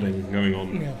Gollum-esque hoarding going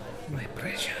on. Yeah. My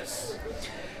precious.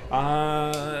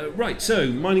 Right, so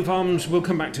mining farms, we'll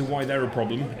come back to why they're a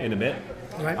problem in a bit.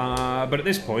 Right. But at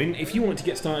this point, if you want to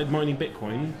get started mining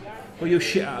Bitcoin, well, you're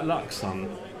shit out of luck, son.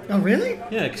 Oh, really?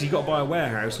 Yeah, because you've got to buy a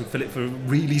warehouse and fill it for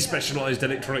really specialised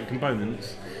electronic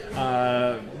components,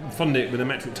 fund it with a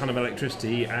metric ton of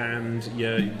electricity, and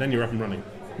then you're up and running.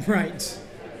 Right.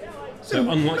 So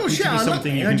unlikely to be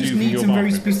something you I can just do from need your some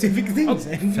very bathroom. specific things. Oh,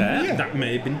 fair. Yeah. That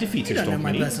may have been You defeatist don't know of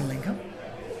my me. personal income.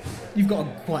 You've got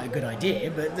quite a good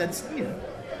idea, but that's,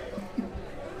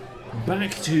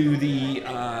 Back to the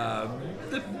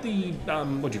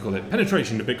what do you call it?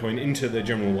 Penetration of Bitcoin into the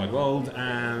general wide world,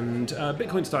 and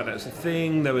Bitcoin started out as a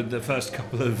thing. There were the first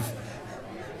couple of.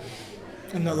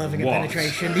 I'm not loving a What?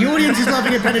 penetration. The audience is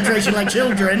loving a penetration like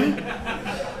children.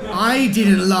 I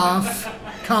didn't laugh.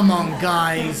 Come on,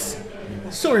 guys.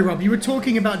 Sorry, Rob, you were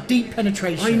talking about deep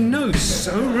penetration. I know,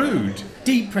 so rude.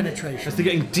 Deep penetration. As they're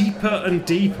getting deeper and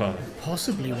deeper.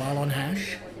 Possibly while on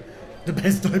hash. The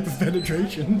best type of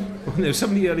penetration. No,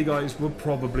 some of the early guys were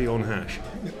probably on hash.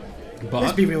 Let's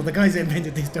But be real, the guys that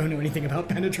invented this don't know anything about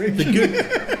penetration. the good,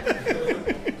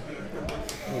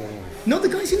 Not the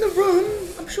guys in the room.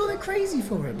 I'm sure they're crazy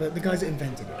for it, but the guys that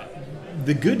invented it.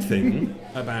 the good thing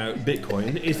about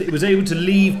Bitcoin is that it was able to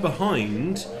leave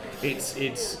behind its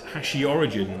hashy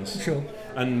origins. Sure.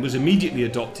 And was immediately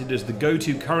adopted as the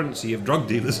go-to currency of drug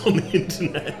dealers on the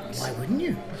internet. Why wouldn't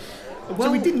you?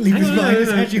 Well, we didn't leave hang this on, behind as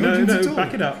hashy origins at all.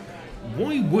 back it up.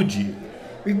 Why would you?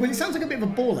 Well, it sounds like a bit of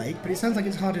a ball ache, but it sounds like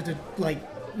it's harder to,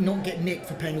 not get nicked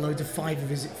for paying loads of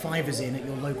fivers in at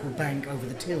your local bank over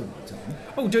the till all the time.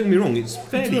 Oh, don't get me wrong, it's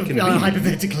fairly convenient.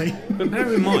 Hypothetically. But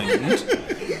bear in mind,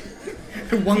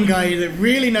 One guy that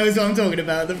really knows what I'm talking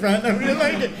about at the front. I really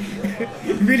like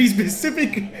it. Really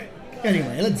specific.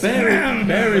 Anyway, let's...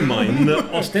 bear in mind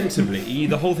that ostensibly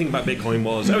the whole thing about Bitcoin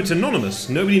was, it's anonymous,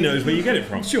 nobody knows where you get it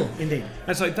from. Sure, indeed.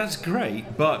 It's like, that's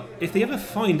great, but if they ever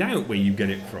find out where you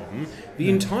get it from, the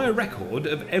entire record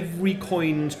of every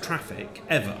coin's traffic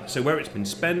ever, so where it's been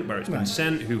spent, where it's been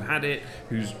sent, who had it,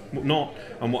 who's not,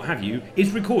 and what have you, is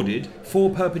recorded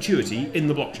for perpetuity in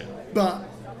the blockchain. But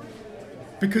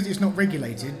because it's not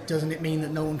regulated, doesn't it mean that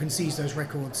no one can seize those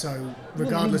records? So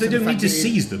regardless They of the don't fact need to that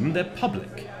seize them, they're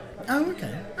public. Oh,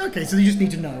 okay. Okay, so they just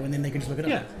need to know, and then they can just look it up.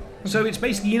 Yeah. So it's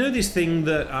basically, this thing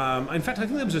that, in fact, I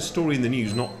think there was a story in the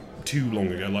news not too long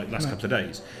ago, like last couple of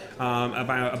days,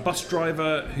 about a bus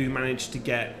driver who managed to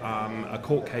get a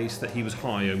court case that he was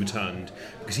high overturned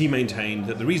because he maintained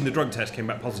that the reason the drug test came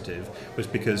back positive was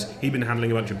because he'd been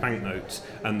handling a bunch of banknotes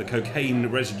and the cocaine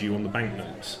residue on the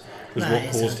banknotes was That what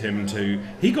is caused him to...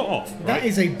 He got off, right? That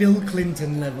is a Bill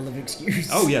Clinton level of excuse.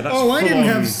 Oh, yeah, that's I didn't full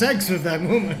on. have sex with that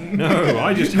woman. No,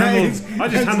 I just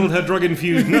handled her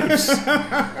drug-infused notes.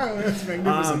 That's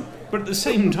magnificent. But at the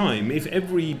same time, if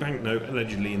every banknote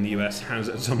allegedly in the US has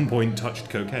at some point touched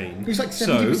cocaine, It was like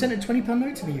 70% of £20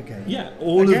 notes in the UK. yeah,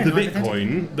 all Again, of the hypothetical.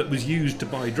 Bitcoin that was used to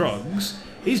buy drugs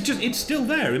it's still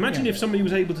there. Imagine if somebody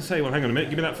was able to say, well, hang on a minute,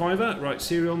 give me that $5, right,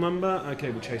 serial number, okay,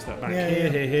 we'll chase that back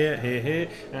here,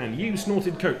 and you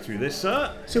snorted coke through this,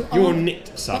 sir. So You're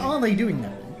nicked, son. But are they doing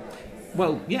that then?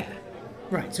 Well, yeah.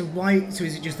 Right, so why? So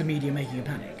is it just the media making a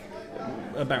panic?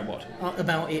 About what?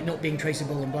 About it not being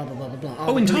traceable and blah blah blah blah blah.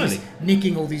 Oh, entirely.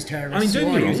 Nicking all these terrorists. I mean,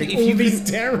 don't who get me are wrong, using if all you these can-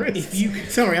 terrorists. if you-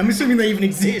 Sorry, I'm assuming they even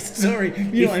exist. Sorry,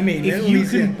 you know what I mean? If All you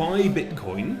these, can buy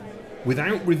Bitcoin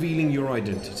without revealing your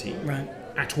identity Right.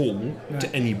 at all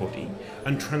to anybody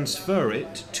and transfer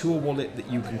it to a wallet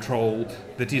that you control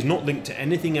that is not linked to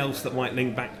anything else that might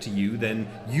link back to you, then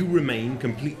you remain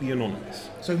completely anonymous.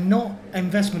 So not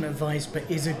investment advice, but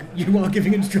you are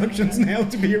giving instructions now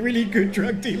to be a really good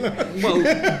drug dealer. Well,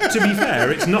 to be fair,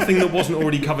 it's nothing that wasn't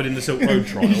already covered in the Silk Road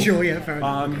trial. Sure, yeah, fair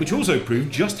enough. Which also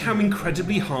proved just how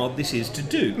incredibly hard this is to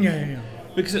do. Yeah.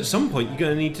 Because at some point you're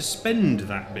going to need to spend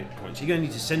that Bitcoin. So you're going to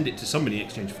need to send it to somebody in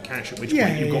exchange for cash, at which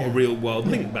point you've got a real world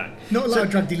link back. Not a lot So- of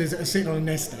drug dealers that are sitting on a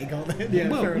nest egg, are there? Yeah,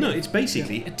 well, fair no, enough. it's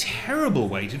basically a terrible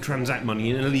way to transact money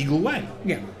in an illegal way.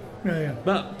 Yeah.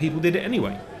 But people did it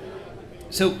anyway.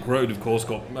 Silk Road, of course,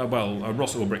 got,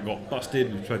 Ross Ulbricht got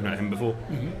busted. We've spoken about him before.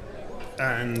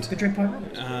 And The Dread Pirate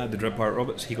Roberts. the Dread Pirate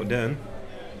Roberts, he got down.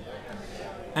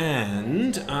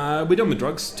 And we're done with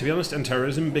drugs, to be honest, and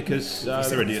terrorism because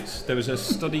they're idiots. There was a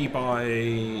study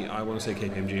by, I want to say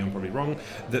KPMG, I'm probably wrong,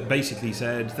 that basically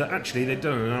said that actually they'd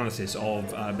done an analysis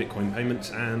of Bitcoin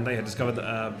payments and they had discovered that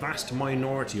a vast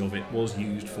minority of it was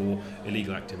used for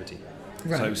illegal activity.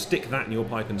 Right. So stick that in your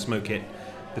pipe and smoke it,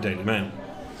 the Daily Mail.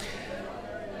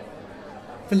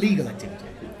 For legal activity.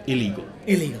 Illegal.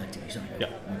 Illegal activity, sorry. Yeah.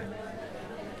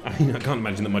 I mean, I can't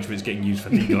imagine that much of it's getting used for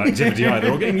legal activity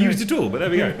either, or getting used at all, but there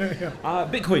we go.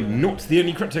 Bitcoin, not the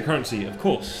only cryptocurrency, of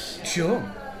course. Sure.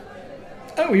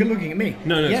 Oh, you're looking at me.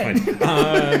 No, it's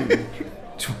fine.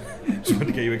 Just wanted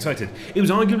to get you excited. It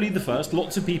was arguably the first.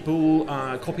 Lots of people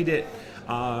copied it.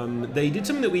 They did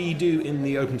something that we do in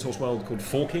the open source world called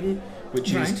forking,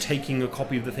 which Right. is taking a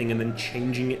copy of the thing and then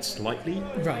changing it slightly.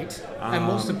 Right. And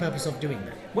what's the purpose of doing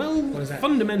that? Well, is that?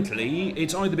 fundamentally,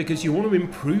 it's either because you want to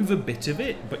improve a bit of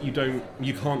it, but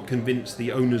you can't convince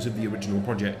the owners of the original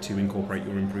project to incorporate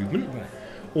your improvement, Right.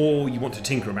 or you want to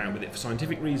tinker about with it for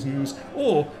scientific reasons,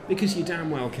 or because you damn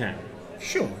well can.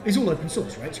 Sure. It's all open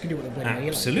source, right? So you can do whatever way you like.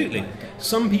 Absolutely. Right, okay.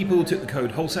 Some people took the code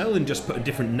wholesale and just put a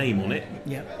different name on it.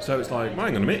 Yeah. So it's like,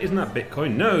 hang on a minute, isn't that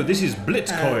Bitcoin? No, this is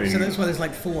Blitzcoin. So that's why there's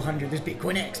like 400. There's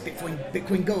Bitcoin X,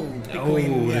 Bitcoin Gold, Oh,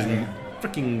 Bitcoin. there's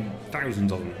freaking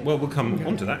thousands of them. Well, we'll come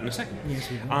onto that in a second. Yes,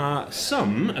 we will.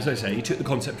 Some, as I say, took the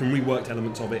concept and reworked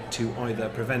elements of it to either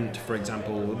prevent, for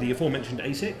example, the aforementioned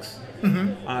ASICs.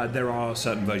 Mm-hmm. There are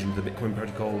certain versions of the Bitcoin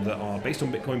protocol that are based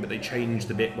on Bitcoin, but they change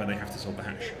the bit where they have to solve the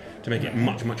hash to make it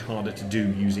much, much harder to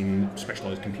do using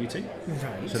specialized computing.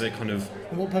 Right. So they kind of...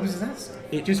 And what purpose is that?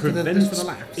 It just for the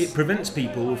laughs? It prevents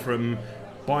people from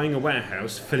buying a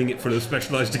warehouse, filling it full of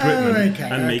specialized equipment,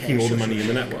 and making all the money in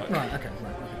the network. Right, okay,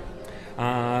 right.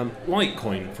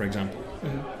 Litecoin, for example,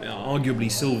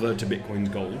 arguably silver to Bitcoin's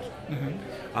gold,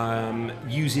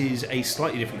 uses a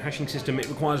slightly different hashing system. It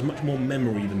requires much more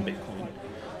memory than Bitcoin,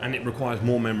 and it requires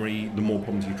more memory the more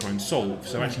problems you try and solve.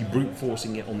 So actually brute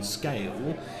forcing it on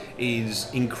scale is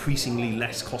increasingly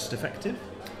less cost effective.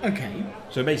 Okay.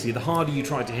 So basically, the harder you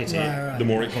try to hit it, Right. the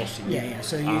more it costs you. Yeah, yeah.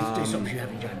 So it stops you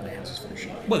having giant warehouses full of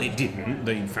shit. Well, it didn't.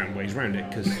 They found ways around it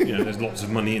because there's lots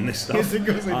of money in this stuff. Yes, of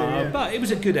course they do, yeah. But it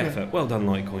was a good effort. Well done,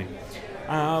 Litecoin.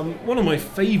 One of my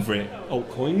favourite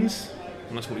altcoins,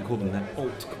 and that's what we call them, they're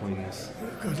altcoins.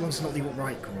 God, as long as it's not the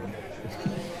alt-right coin.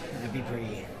 That'd be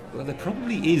pretty... Well, there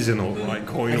probably is an alt-right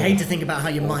coin. I hate to think about how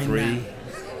you or mine three.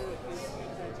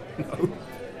 that.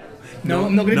 No,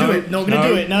 I'm not going to No, do it. Not going to no.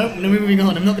 do it. No, moving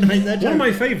on. I'm not going to make that joke. One of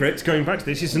my favourites, going back to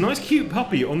this, is a nice cute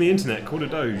puppy on the internet called a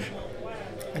Doge.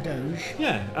 A Doge.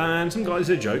 Yeah, and some guys,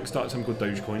 a joke, started something called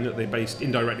Dogecoin that they based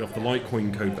indirectly off the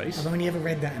Litecoin code base. I've only ever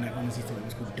read that and I honestly thought it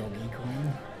was called Doggy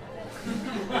Coin.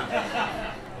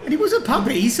 And it was a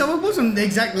puppy, so it wasn't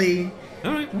exactly...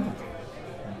 Alright.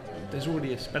 There's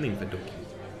already a spelling for doggy.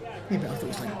 Yeah, but I thought it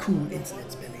was like cool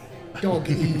internet spelling.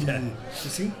 Doggy. You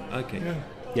see? Okay. Yeah.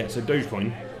 Yeah, so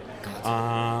Dogecoin. What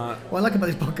I like about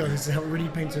this podcast is how it really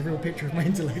paints a real picture of my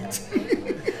intellect.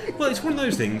 Well, it's one of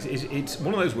those things. It's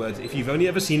one of those words. If you've only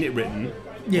ever seen it written,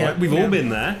 Yeah, right, we've yeah. all been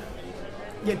there.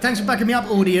 Yeah, thanks for backing me up,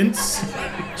 audience.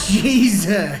 Jesus.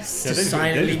 Yeah, Just don't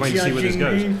silently wait to see where this judging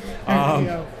goes. me. There we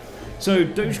go. So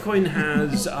Dogecoin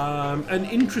has an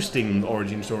interesting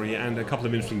origin story and a couple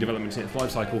of interesting developments in its life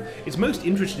cycle. Its most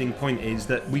interesting point is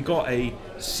that we got a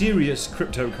serious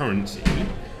cryptocurrency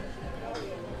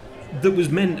that was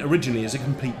meant originally as a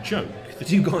complete joke. The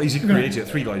two guys who created it,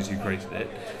 three guys who created it,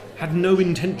 had no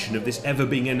intention of this ever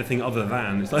being anything other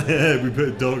than, it's like, we put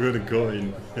a dog on a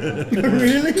coin.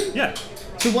 Really? Yeah.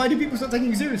 So why do people start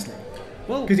taking it seriously?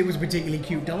 Well, Because it was a particularly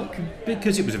cute dog?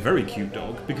 because it was a very cute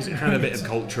dog, because it had a bit of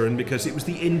culture, and because it was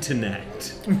the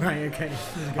internet. Right, okay.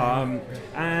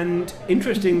 And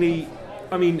interestingly,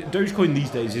 I mean, Dogecoin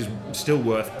these days is still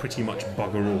worth pretty much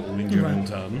bugger all in general Right.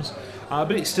 terms,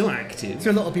 but it's still active.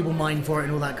 So a lot of people mine for it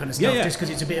and all that kind of stuff, Yeah, yeah. just because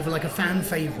it's a bit of like a fan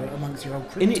favourite amongst your old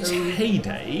crypto. In its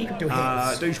heyday, Crypto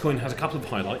hits. Dogecoin has a couple of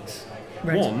highlights.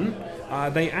 Right. One,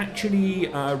 they actually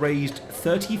raised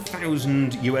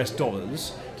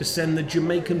 $30,000 to send the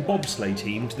Jamaican bobsleigh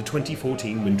team to the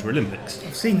 2014 Winter Olympics.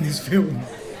 I've seen this film,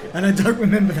 and I don't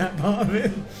remember that part of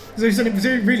it. So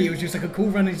really, it was just like a Cool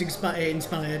Runnings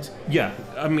inspired. Yeah,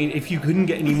 I mean, if you couldn't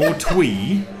get any more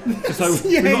twee, it's like,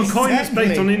 Yeah, we've got a coin that's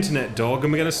based exactly. on internet, dog,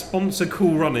 and we're going to sponsor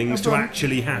Cool Runnings to For-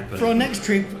 actually happen. For our next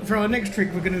trick,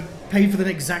 we're going to pay for the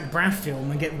next Zach Braff film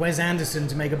and get Wes Anderson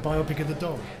to make a biopic of the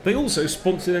dog. They also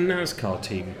sponsored a NASCAR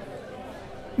team.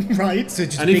 Right, so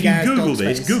just And a if big you ass Google dog's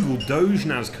this, face. Google Doge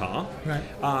NASCAR, Right.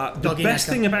 the Doggy best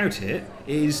NASCAR. thing about it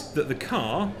is that the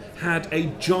car had a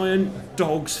giant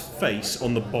dog's face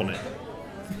on the bonnet.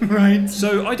 Right.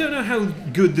 So I don't know how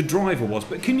good the driver was,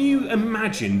 but can you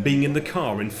imagine being in the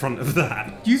car in front of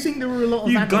that? Do you think there were a lot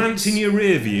of You adults? glance in your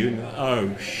rear view and,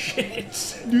 oh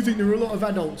shit. Do you think there were a lot of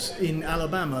adults in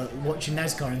Alabama watching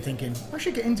NASCAR and thinking, I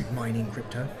should get into mining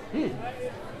crypto?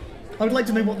 I would like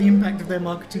to know what the impact of their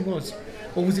marketing was.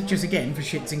 Or was it just, again, for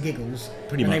shits and giggles?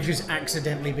 Pretty and much. they've just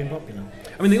accidentally been popular?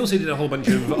 I mean, they also did a whole bunch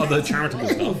of other charitable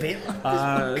little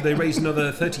stuff. bit. They raised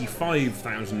another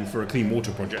 $35,000 for a clean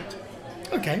water project.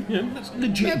 Okay. Yeah, that's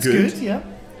legit That's good. good,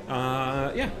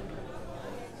 yeah. Yeah.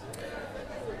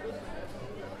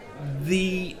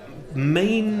 The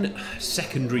main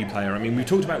secondary player, I mean, we've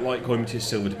talked about Litecoin, which is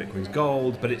silver to Bitcoin's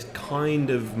gold, but it's kind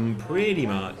of pretty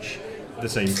much the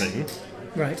same thing.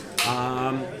 Right.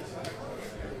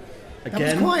 Again,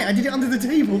 That was quiet. I did it under the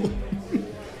table.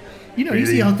 You Really?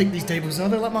 see how thick these tables are.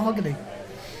 They're like mahogany.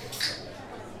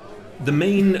 the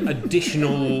main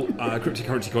additional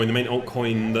cryptocurrency coin, the main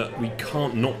altcoin that we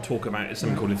can't not talk about is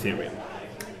something called Ethereum.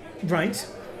 Right.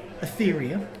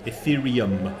 Ethereum.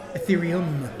 Ethereum.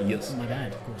 Ethereum. Yes. Oh, my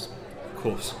bad, of course. Of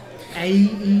course.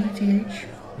 A-E-T-H?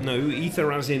 No,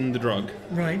 ether as in the drug.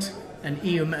 Right. And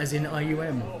eum as in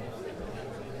I-U-M.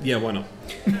 Yeah, why not?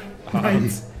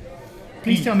 Right.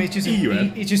 Please tell me it's just,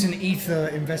 EUM. it's just an ether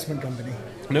investment company.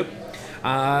 Nope.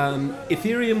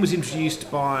 Ethereum was introduced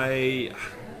by,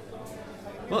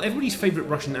 well, everybody's favourite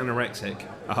Russian anorexic,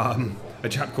 a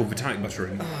chap called Vitalik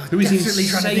Buterin, who is desperately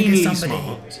trying to think of insanely somebody.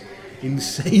 smart.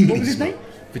 Insanely What was his smart. name?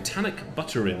 Vitalik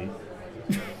Buterin.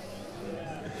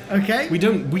 Okay.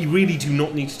 We really do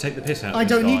not need to take the piss out of I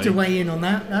this don't guy. need to weigh in on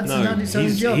that. That's No, not its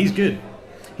own job. he's good.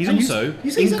 He's And also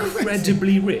you say he's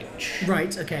incredibly rich.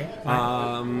 Right, okay.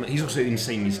 He's also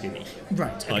insanely skinny.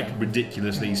 Right, okay. Like,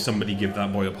 ridiculously, somebody give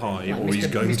that boy a pie, Like or he's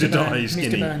Mr. going Mr. to die Burns-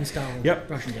 skinny. Mr. Burns style Yep.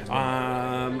 Russian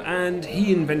gentleman. And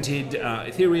he invented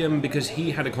Ethereum because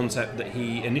he had a concept that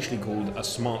he initially called a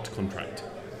smart contract.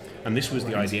 And this was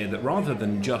the idea that rather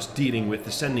than just dealing with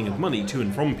the sending of money to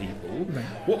and from people,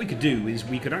 what we could do is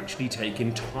we could actually take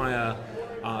entire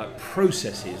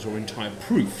processes or entire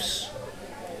proofs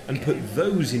and put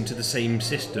those into the same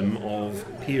system of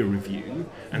peer review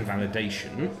and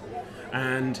validation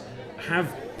and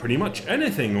have pretty much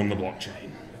anything on the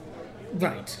blockchain.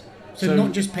 Right. So, So-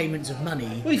 not just payments of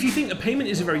money. Well, if you think a payment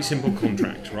is a very simple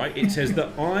contract, right? It says that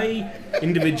I,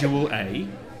 individual A,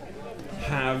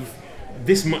 have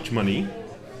this much money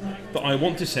that I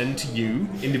want to send to you,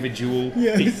 individual B.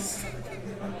 Yes.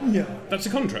 Yeah. That's a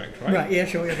contract, right? Right, yeah,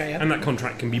 sure, okay, yeah. And that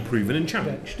contract can be proven and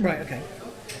challenged. Right, okay.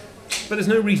 But there's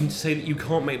no reason to say that you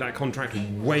can't make that contract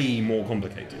way more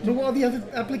complicated. But what are the other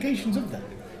applications of that?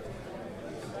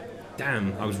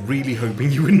 Damn, I was really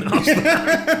hoping you wouldn't ask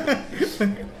that.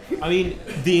 I mean,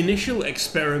 the initial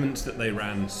experiments that they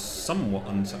ran somewhat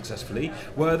unsuccessfully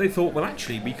were they thought, well,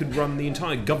 actually, we could run the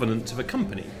entire governance of a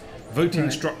company. Voting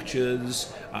Right.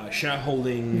 structures,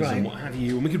 shareholdings, Right. and what have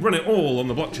you, and we could run it all on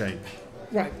the blockchain.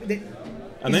 Right.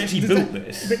 And they actually built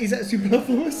this. But is that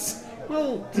superfluous?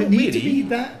 Well, Does it not need really. to be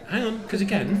that Hang on, because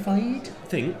again, qualified?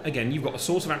 again, you've got a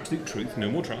source of absolute truth,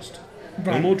 no more trust.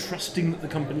 No Right. more trusting that the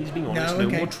company's being honest, no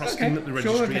okay. more trusting Okay. that the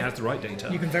Sure, registry okay. has the right data.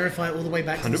 You can verify it all the way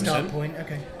back to the 100%. start point.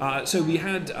 Okay. So we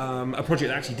had a project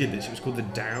that actually did this. It was called the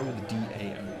DAO, the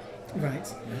DAO.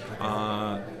 Right.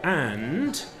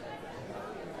 And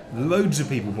loads of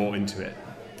people bought into it.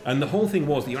 And the whole thing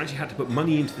was that you actually had to put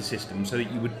money into the system so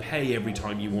that you would pay every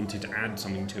time you wanted to add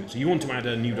something to it. So you want to add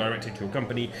a new director to your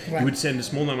company, Right. you would send a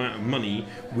small amount of money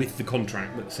with the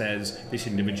contract that says this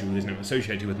individual is now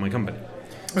associated with my company.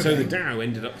 So Okay. the DAO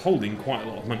ended up holding quite a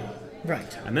lot of money.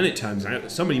 Right. And then it turns out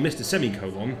that somebody missed a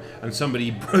semicolon and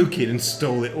somebody broke it and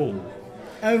stole it all.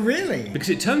 Oh, really? Because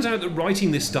it turns out that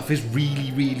writing this stuff is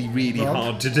really, really, really Rob?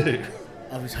 hard to do.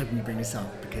 I was hoping you bring this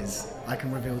up because I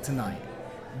can reveal tonight.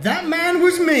 That man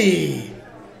was me!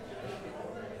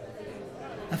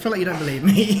 I feel like you don't believe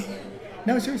me.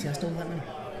 No, seriously, I stole that money.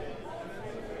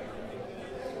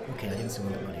 Okay, I didn't steal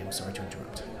that money. I'm sorry to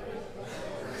interrupt.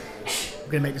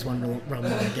 I'm going to make this one run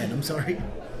long again. I'm sorry.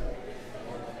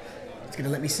 It's going to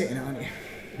let me sit in it, aren't you?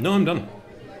 No, I'm done.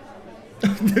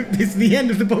 This is the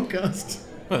end of the podcast.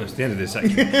 Well, it's the end of this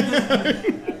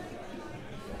section.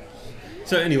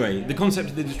 So anyway, the concept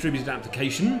of the distributed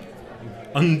application,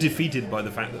 undefeated by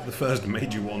the fact that the first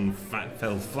major one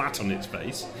fell flat on its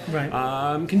face, Right.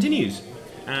 continues.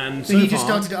 And So so you just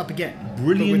far, started it up again,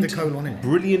 brilliant, but with the colon in it.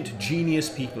 brilliant, genius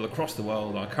people across the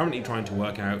world are currently trying to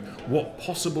work out what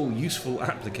possible useful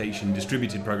application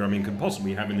distributed programming could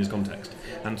possibly have in this context.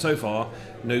 And so far,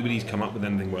 nobody's come up with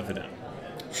anything worth a damn.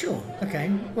 Sure, okay.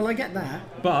 Well, I get that.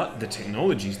 But the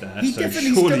technology's there, He so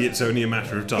definitely surely it's only a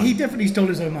matter of time. He definitely stole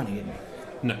his own money, didn't he?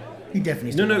 No. He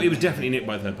definitely stole No, it. it was definitely nicked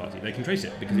by a third party. They can trace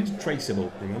it because it's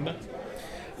traceable, remember?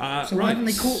 So why right, haven't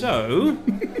they caught- so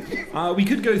we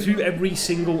could go through every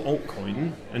single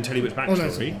altcoin and tell you its backstory.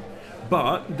 sorry.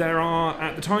 But there are,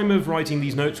 at the time of writing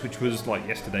these notes, which was like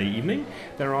yesterday evening,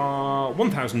 there are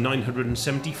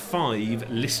 1,975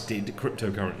 listed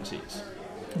cryptocurrencies.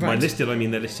 By Right. listed, I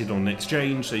mean they're listed on an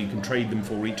exchange, so you can trade them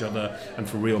for each other and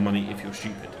for real money if you're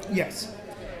stupid. Yes.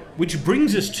 Which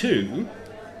brings us to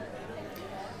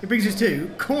It brings us to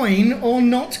coin or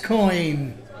not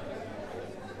coin.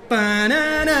 I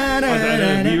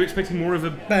don't know, were you expecting more of a...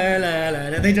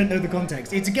 They don't know the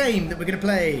context. It's a game that we're going to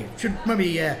play. Should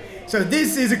maybe, So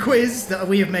this is a quiz that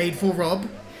we have made for Rob.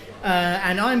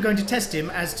 And I'm going to test him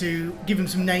as to give him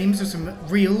some names of some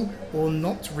real or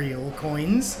not real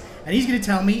coins. And he's going to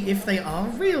tell me if they are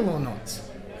real or not.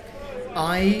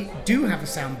 I do have a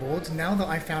soundboard now that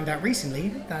I found out recently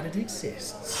that it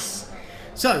exists.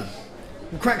 So,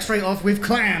 we'll crack straight off with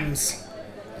clams.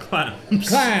 Clams.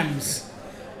 Clams.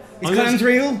 Is clams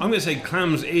real? I'm going to say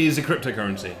clams is a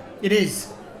cryptocurrency. It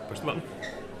is. Push the button.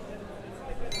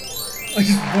 I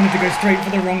just wanted to go straight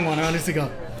for the wrong one, honest to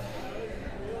God.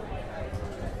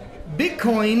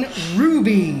 Bitcoin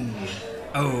Ruby.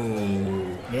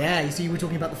 Oh. Yeah, you see, you were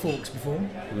talking about the forks before.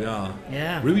 We are.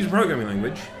 Yeah. Ruby's a programming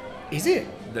language. Is it?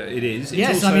 It is. It's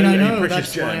Yes, also I mean, I a know.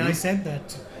 precious That's why gem. I said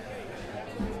that.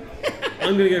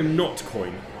 I'm going to go not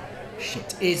coin.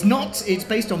 Shit. It's not. It's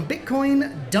based on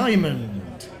Bitcoin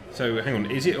Diamond. So, hang on.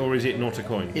 Is it or is it not a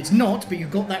coin? It's not, but you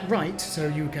got that right, so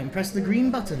you can press the green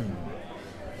button.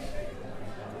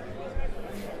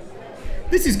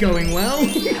 This is going well.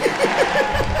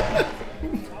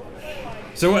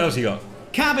 So what else you got?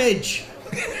 Cabbage.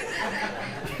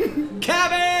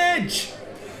 Cabbage.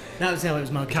 That was how it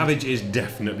was marketed. Cabbage is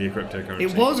definitely a cryptocurrency.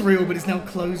 It was real, but it's now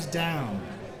closed down.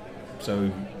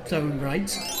 So... So,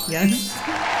 right. Yes.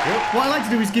 Yep. What I like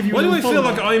to do is give you Why a do I feel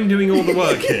follow-up. like I'm doing all the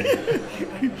work here?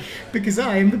 Because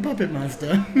I am the puppet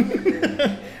master.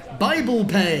 Bible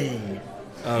Pay.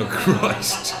 Oh,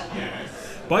 Christ.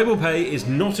 Bible Pay is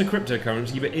not a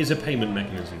cryptocurrency, but is a payment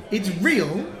mechanism. It's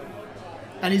real,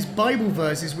 and it's Bible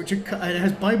verses, which are it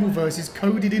has Bible verses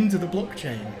coded into the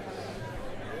blockchain.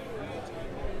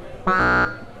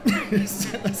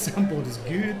 That soundboard is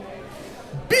good.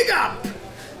 Big up!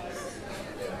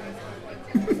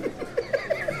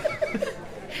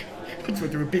 That's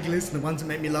what they're a big list, and the ones that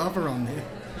make me laugh are on here.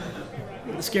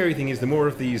 The scary thing is, the more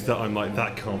of these that I'm like,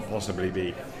 that can't possibly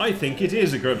be. I think it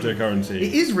is a cryptocurrency.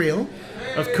 It is real,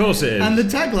 Of course it is. and the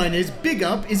tagline is "Big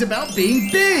up is about being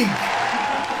big,"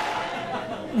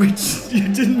 which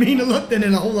didn't mean a lot then,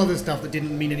 and a whole other stuff that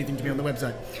didn't mean anything to me on the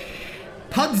website.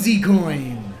 Pudsey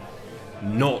coin.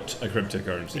 Not a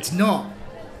cryptocurrency. It's not.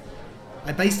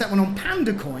 I based that one on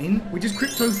Panda coin, which is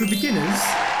crypto for beginners.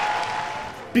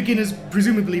 Beginners,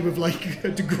 presumably with like a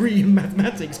degree in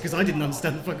mathematics, because I didn't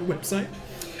understand the fucking website.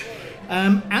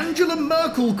 Angela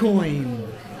Merkel coin.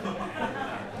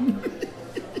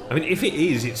 I mean, if it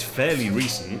is, it's fairly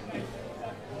recent.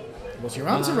 What's your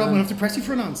answer, Rob? I'm going to have to press you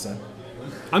for an answer.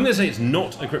 I'm going to say it's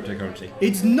not a cryptocurrency.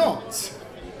 It's not.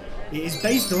 It is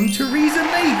based on Theresa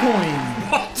May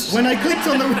coin. What? When I clicked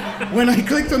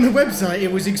on the website, it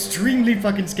was extremely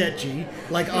fucking sketchy.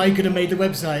 Like I could have made the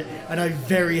website, and I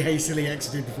very hastily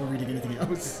exited before reading anything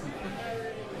else.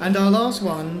 And our last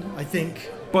one, I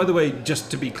think. By the way, just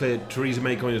to be clear, Theresa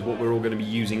May coin is what we're all going to be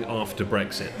using after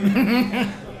Brexit.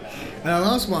 And our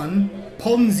last one,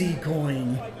 Ponzi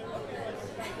coin.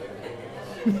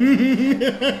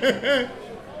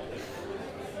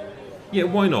 Yeah,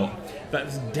 why not?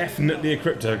 That's definitely a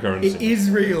cryptocurrency. It is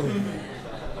real.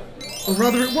 Or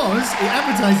rather it was. It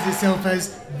advertised itself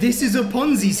as, this is a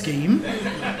Ponzi scheme.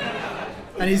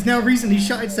 And it's now recently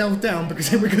shut itself down because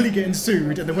they were really getting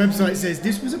sued. And the website says,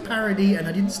 this was a parody and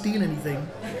I didn't steal anything.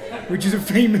 Which is a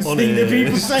famous thing that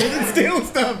people say that steal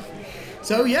stuff.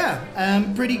 So yeah,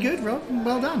 pretty good, Rob.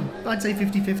 Well done. I'd say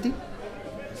 50-50.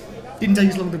 Didn't take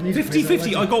as long as the music.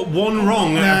 50-50, I got one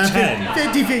wrong out of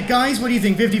 10. 50-50. Guys, what do you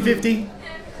think? 50-50?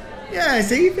 Yeah,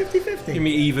 see? 50-50. Give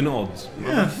me even odds.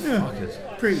 Yeah.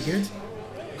 Motherfuckers. Pretty good.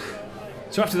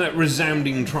 So after that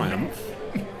resounding triumph,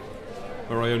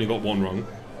 where I only got one wrong,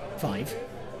 5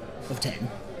 of 10.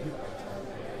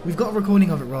 We've got a recording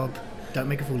of it, Rob. Don't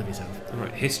make a fool of yourself.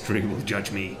 alright, history will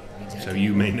judge me, Exactly. so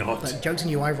you may not. But jokes on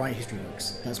you, I write history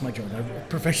books. That's my job. I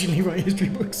professionally write history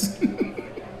books.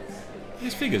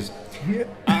 These figures.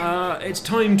 It's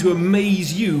time to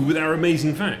amaze you with our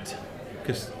amazing fact.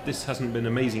 Because this hasn't been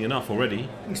amazing enough already.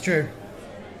 It's true.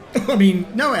 I mean,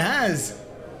 no, it has.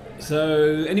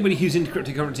 So, anybody who's into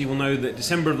cryptocurrency will know that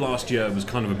December of last year was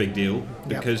kind of a big deal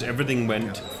because everything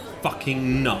went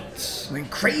fucking nuts. It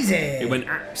went crazy. It went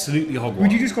absolutely hog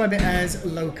Would you wild. describe it as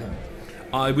loco?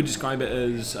 I would describe it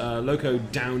as loco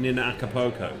down in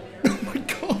Acapulco. Oh my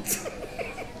god.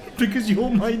 Because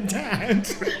you're my dad.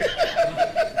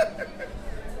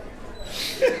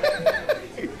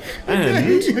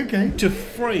 And Okay. to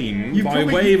frame, You by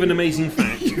probably- way of an amazing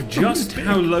fact, You just probably-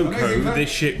 how loco this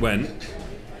shit went,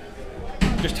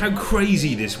 just how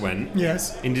crazy this went,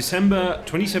 Yes. in December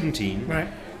 2017, Right.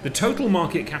 the total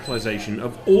market capitalization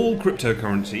of all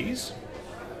cryptocurrencies,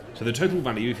 so so the total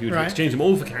value, if you were to Right. exchange them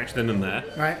all for cash then and there,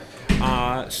 Right.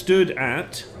 stood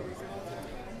at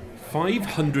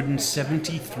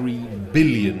 $573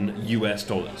 billion US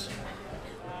dollars.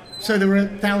 So there were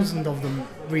 1,000 of them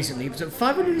recently. So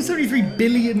 $573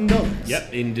 billion.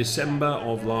 Yep, in December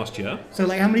of last year. So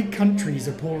like how many countries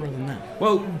are poorer than that?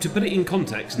 Well, to put it in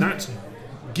context, that's,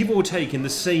 give or take, in the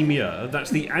same year,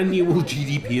 that's the annual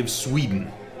GDP of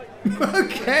Sweden.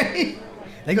 Okay.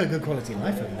 They got a good quality of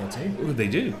life over there too. Oh, they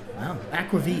do. Wow.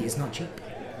 Aquavit is not cheap.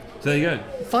 So there you go.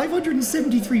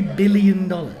 $573 billion.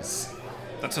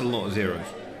 That's a lot of zeros.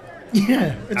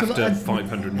 Yeah. It's After a lot.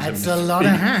 573. That's a lot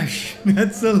of hash.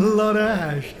 That's a lot of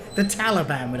hash. The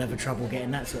Taliban would have trouble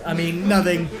getting that sort. I mean,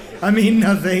 nothing.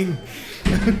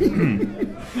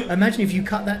 Imagine if you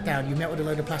cut that down, you melted a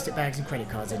load of plastic bags and credit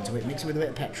cards into it, mix it with a bit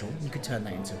of petrol, you could turn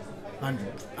that into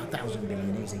 1,000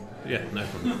 billion easy. Yeah, no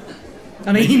problem.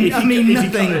 Nothing. If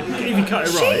you cut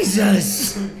it right.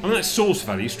 Jesus! I mean, that's source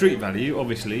value, street value,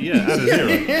 obviously, yeah, add a zero.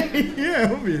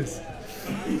 Yeah, obvious.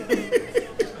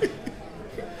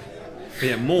 But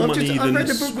yeah, more money I've than read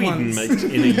the book Sweden once. makes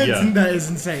in a year. That is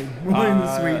insane. More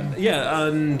than Sweden. Yeah,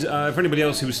 and for anybody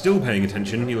else who was still paying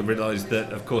attention, you'll have realised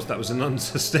that, of course, that was an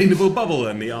unsustainable bubble,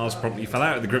 and the R's promptly fell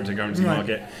out of the cryptocurrency Right.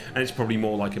 market, and it's probably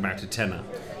more like about a tenner.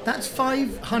 That's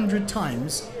 500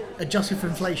 times, adjusted for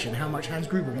inflation, how much Hans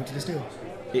Gruber wanted to steal.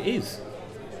 It is.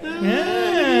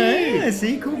 Yeah,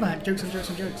 see, cool back. Jokes on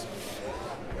jokes on jokes.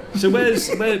 So where's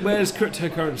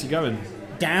cryptocurrency going?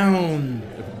 Down.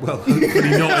 Well,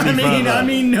 hopefully not any further. I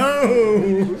mean,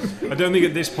 no. I don't think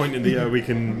at this point in the year we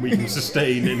can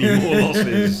sustain any more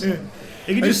losses.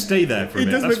 It can just stay there for a It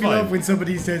bit. does That's make me laugh fine. when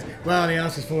somebody says, well, the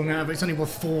house is falling out, but it's only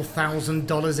worth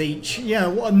 $4,000 each. Yeah,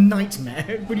 what a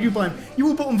nightmare. What do you buy them? You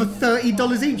all bought them for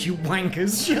 $30 each, you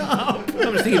wankers. Shut up. I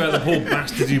was thinking about the poor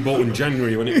bastards who bought in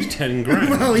January when it was 10 grand.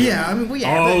 Well, yeah, I mean, well,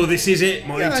 yeah. Oh, but- this is it,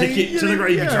 my yeah, ticket to the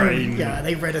gravy train. Yeah,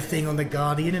 they read a thing on The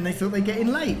Guardian and they thought they'd get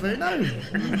in late, but no.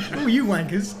 Oh, you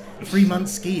wankers. 3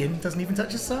 months skiing doesn't even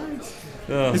touch the sides.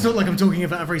 It's not like I'm talking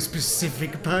about a very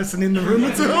specific person in the room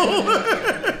at all.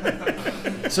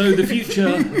 So the future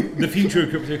of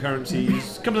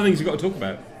cryptocurrencies, a couple of things we've got to talk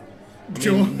about.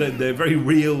 Sure. They're very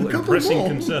real and couple pressing more.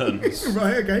 concerns.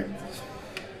 Right, okay.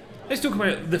 Let's talk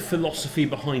about the philosophy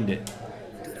behind it.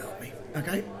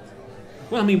 Okay.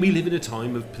 Well, I mean, we live in a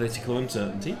time of political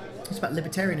uncertainty. It's about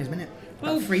libertarianism, isn't it?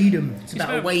 Well, About freedom. It's about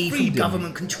about away freedom. from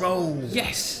government control.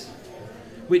 Yes.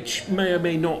 Which may or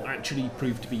may not actually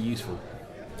prove to be useful.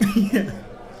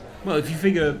 Well, if you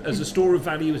figure as a store of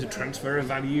value, as a transfer of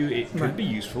value, it could Right. be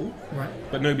useful. Right.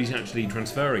 But nobody's actually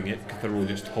transferring it because they're all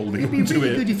just holding It'd be on to really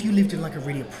it. good if you lived in like a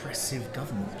really oppressive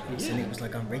government and it was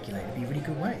like unregulated. It'd be a really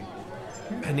good way.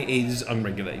 And it is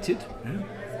unregulated,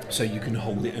 so you can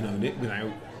hold it and own it without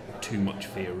too much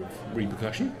fear of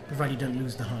repercussion. Provided you don't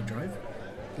lose the hard drive.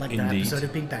 Like that Indeed. episode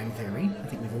of Big Bang Theory. I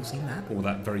think we've all seen that. Or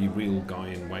that very real guy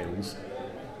in Wales.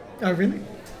 Oh, really?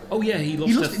 Oh yeah, he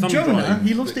lost, He a lost thumb it, Jonah. drive.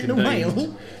 He lost that it in a contained-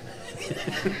 whale.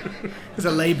 It's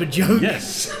a Labour joke.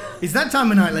 Yes. It's that time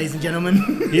of night, ladies and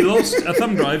gentlemen. He lost a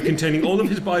thumb drive containing all of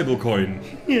his Bible coin.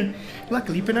 Yeah.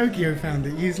 Luckily, Pinocchio found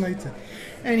it years later.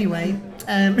 Anyway,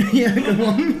 yeah, go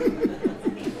on.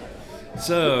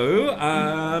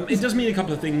 So, it does mean a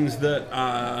couple of things that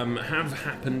have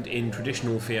happened in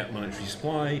traditional fiat monetary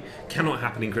supply, cannot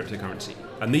happen in cryptocurrency.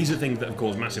 And these are things that have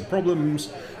caused massive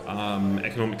problems,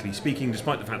 economically speaking,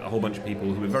 despite the fact that a whole bunch of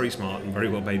people who were very smart and very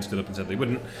well paid stood up and said they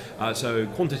wouldn't. So,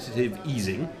 quantitative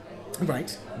easing.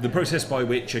 Right. The process by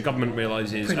which a government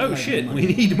realises, Print a oh load of shit, money.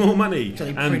 we need more money, So they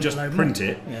and print a just load print more.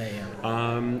 it.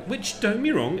 Yeah. Which, don't get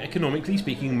me wrong, economically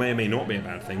speaking, may or may not be a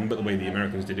bad thing, but the way the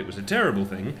Americans did it was a terrible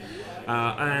thing.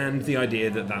 And the idea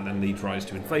that then leads rise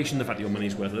to inflation, the fact that your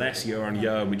money's worth less year on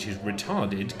year, which is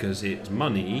retarded because it's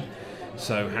money.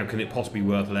 So how can it possibly be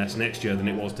worth less next year than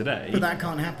it was today? But that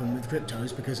can't happen with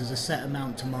cryptos because there's a set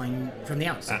amount to mine from the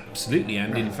outset. Absolutely,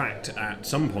 and in fact, at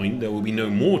some point there will be no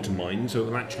more to mine, so it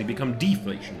will actually become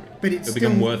deflationary. But it's It'll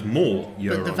become still- worth more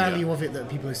year But the on value year. of it that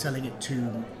people are selling it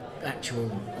to actual,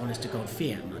 honest to God,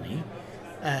 fiat money,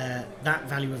 that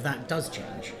value of that does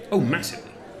change. Oh,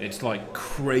 massively. It's like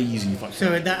crazy.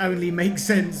 So that only makes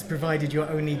sense provided you're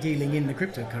only dealing in the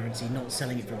cryptocurrency, not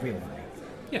selling it for real money.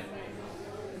 yeah.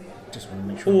 Just want to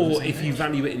make sure. I'm on the Or same if you page.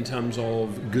 value it in terms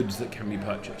of goods that can be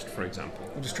purchased, for example.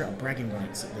 Or just straight up bragging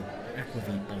rights at the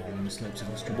Aquavit Bowl on the slopes of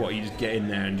Australia. What, you just get in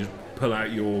there and just pull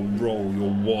out your roll,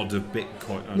 your wad of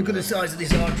Bitcoin. Look at the size of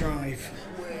this hard drive.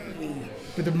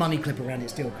 With the money clip around it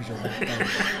still, because you're that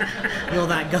gauche. You're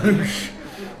that gauche.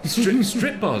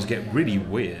 Strip bars get really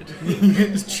weird.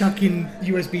 Just chucking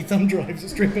USB thumb drives at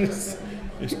strippers.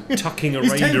 Just tucking a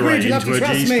It's 10 Raider quid, you'll have into to a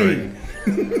trust G-string. me.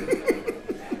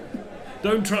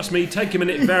 Don't trust me, take a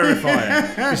minute, verify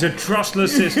it. It's a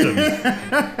trustless system.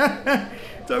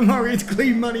 Don't worry, it's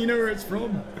clean money, you know where it's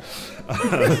from.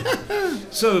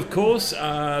 So, of course,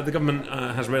 the government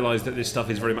has realised that this stuff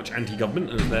is very much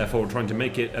anti-government and is therefore trying to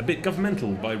make it a bit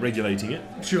governmental by regulating it.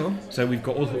 Sure. So we've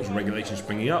got all sorts of regulations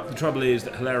springing up. The trouble is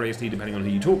that, hilariously, depending on who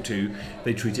you talk to,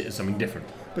 they treat it as something different.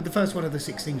 But the first one of the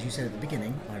 6 things you said at the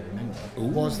beginning, I remember,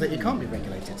 was that it can't be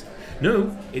regulated.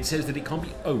 No, it says that it can't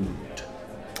be owned.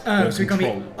 Oh, or so it can't be...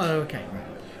 controlled. Oh, okay, right.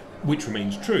 Which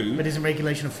remains true. But isn't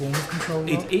regulation a form of control?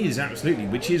 It is, absolutely,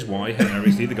 which is why,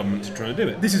 hilariously, the government's trying to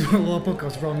do it. This is why our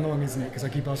podcasts run long, isn't it? Because I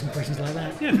keep asking questions like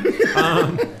that.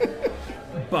 Yeah.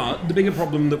 But the bigger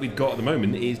problem that we've got at the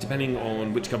moment is, depending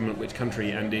on which government, which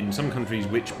country, and in some countries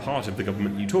which part of the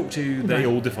government you talk to, they Right.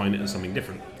 all define it as something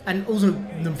different. And also,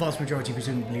 the vast majority,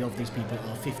 presumably, of these people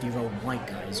are 50-year-old white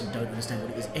guys who don't understand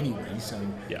what it is anyway, so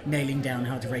Yeah. nailing down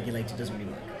how to regulate it doesn't really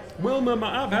work. Well, my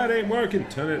iPad ain't working,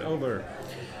 turn it over.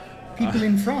 People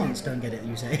in France don't get it,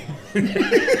 you say?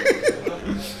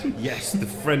 Yes, the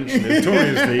French,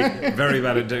 notoriously very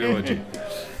bad at technology.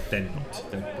 They're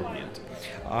not, they're brilliant.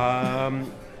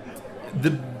 The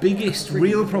biggest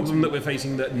real problem that we're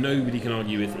facing that nobody can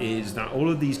argue with is that all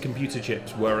of these computer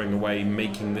chips whirring away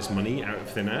making this money out of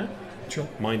thin air, Sure.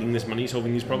 mining this money,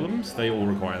 solving these problems, they all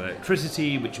require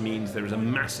electricity, which means there is a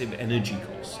massive energy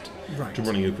cost Right. to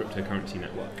running a cryptocurrency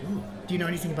network. Do you know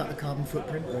anything about the carbon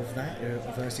footprint of that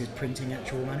versus printing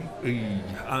actual money?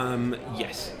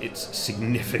 Yes, it's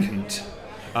significant.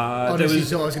 Honestly,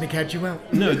 thought I was going to catch you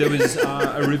out. No, there was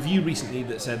a review recently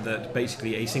that said that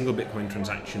basically a single Bitcoin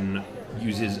transaction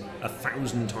uses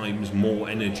 1,000 times more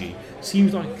energy.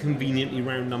 Seems like a conveniently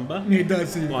round number. It does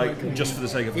seem Like, just for the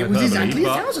sake of It was hyperbole, exactly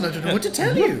but 1,000. I don't know what to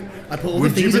tell you. I put all the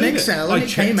Would you things in believe it? Excel I and it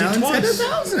came checked out it and said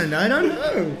twice. 1,000. I don't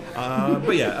know.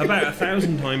 But yeah, about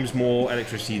 1,000 times more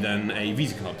electricity than a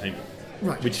Visa card payment.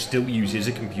 Right. Which still uses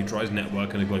a computerized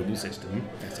network and a global system.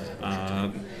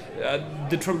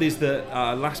 The trouble is that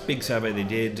last big survey they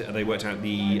did, they worked out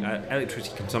the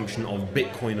electricity consumption of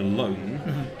Bitcoin alone,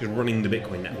 just running the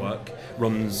Bitcoin network,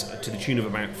 runs to the tune of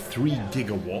about 3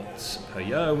 gigawatts per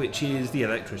year, which is the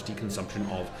electricity consumption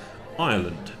of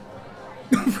Ireland.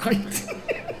 Right.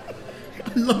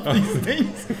 I love these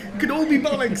things. It could all be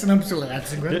bollocks, and I'm still like,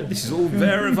 that's incredible. This is all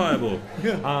verifiable.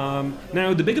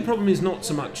 Now, the bigger problem is not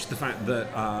so much the fact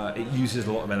that it uses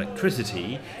a lot of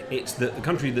electricity, it's that the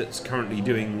country that's currently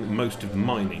doing most of the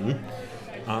mining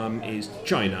is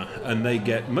China, and they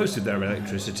get most of their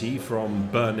electricity from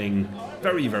burning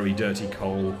very, very dirty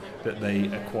coal that they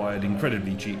acquired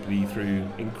incredibly cheaply through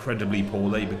incredibly poor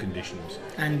labour conditions.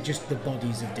 And just the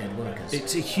bodies of dead workers.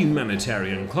 It's a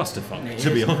humanitarian clusterfuck, It to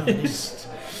be is. honest.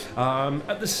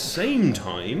 At the same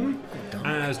time,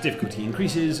 as difficulty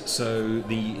increases, so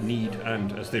the need,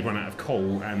 and as they run out of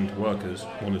coal and workers,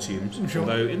 one assumes, Sure.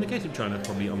 although in the case of China,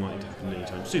 probably unlikely to happen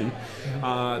anytime soon,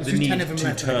 the just need 10 of them to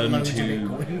left, they've got turn loads of to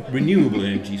Bitcoin. renewable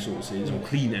energy sources or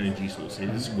clean energy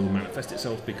sources will manifest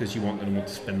itself because you aren't going to want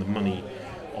to spend the money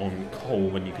on coal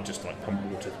when you could just like pump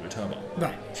water through a turbine.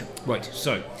 Right, sure. Right,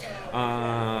 so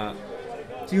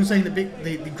So you're saying that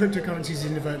the cryptocurrency is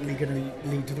inadvertently going to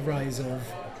lead to the rise of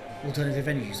alternative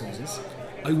energy sources?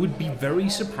 I would be very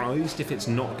surprised if it's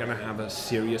not going to have a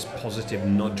serious positive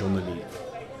nudge on the need.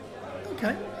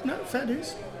 Okay, no, fair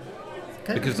dues.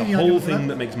 Okay, Because the continue whole arguing for thing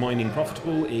that makes mining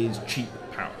profitable is cheap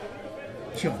power.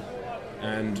 Sure.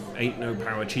 And ain't no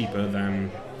power cheaper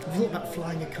than... I've thought about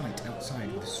flying a kite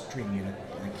outside with a string and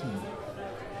a key.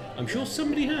 I'm sure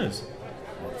somebody has.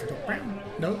 For Doc Brown?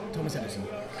 No, Thomas Edison.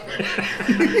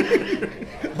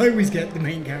 I always get the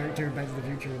main character in Back to the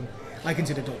Future, and I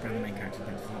consider Doc Brown the main character in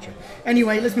Back to the Future.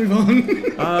 Anyway, let's move on.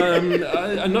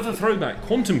 Another throwback.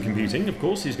 Quantum computing, of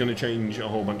course, is going to change a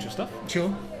whole bunch of stuff. Sure.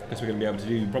 Because we're going to be able to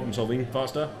do problem solving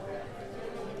faster,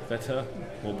 better,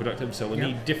 more productive. So we Yep.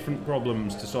 need different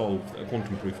problems to solve that are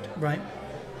quantum proofed. Right.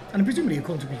 And presumably a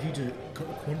quantum computer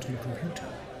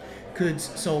could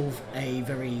solve a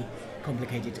very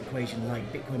complicated equation like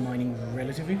Bitcoin mining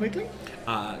relatively quickly.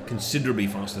 Considerably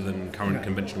faster than current Right.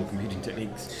 conventional computing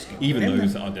techniques, even them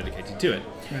those then. that are dedicated to it.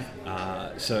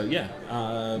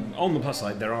 On the plus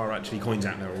side, there are actually coins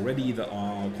out there already that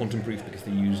are quantum proof because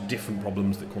they use different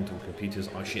problems that quantum computers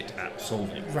are shit at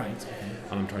solving. Right.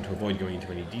 And I'm trying to avoid going into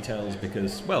any details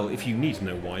because, well, if you need to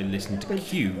know why, listen to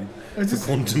Q for It's just-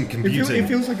 quantum It computing.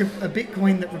 feels like a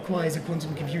Bitcoin that requires a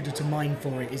quantum computer to mine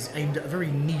for it is aimed at a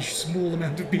very niche, small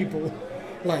amount of people.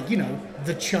 Like, you know,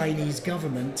 the Chinese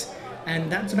government.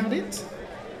 And that's about it.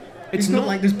 It's not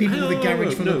like there's people with a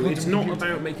garage full of quantum it's not computers.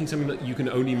 about making something that you can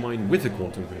only mine with a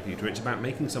quantum computer. It's about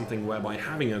making something whereby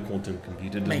having a quantum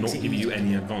computer does Makes not it give you easier.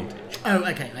 any advantage. Oh,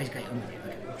 okay. I'm with you.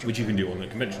 Okay, which you can do on a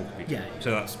conventional computer. Yeah.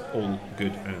 So that's all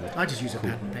good and I just use a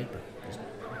pad and paper.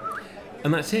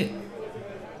 And that's it.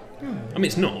 I mean,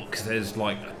 it's not, because there's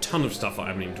like a ton of stuff I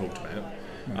haven't even talked about.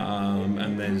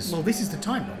 And there's Well, this is the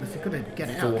time, Rob. If you're going to get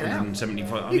it out, get it out.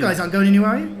 475. You guys aren't going anywhere,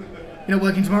 are you? You're not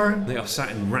working tomorrow? They are sat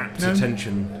in rapt No.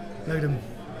 attention. Load them.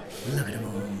 Look at them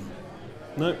all.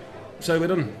 No. So we're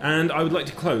done. And I would like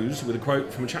to close with a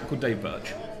quote from a chap called Dave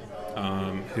Birch,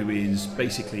 who is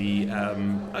basically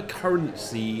a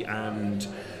currency and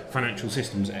financial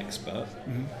systems expert,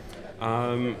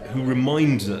 who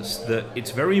reminds us that it's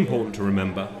very important to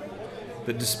remember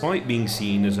that despite being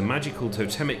seen as a magical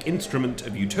totemic instrument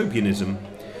of utopianism,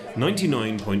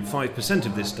 99.5%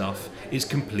 of this stuff is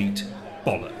complete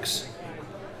bollocks.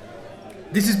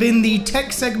 This has been the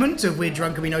tech segment of We're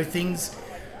Drunk and We Know Things,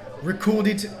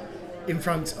 recorded in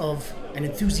front of an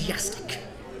enthusiastic.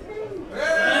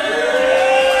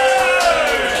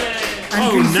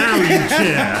 Now you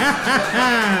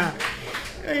cheer!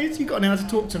 You've got to know how to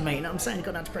talk to me, you know what I'm saying? You've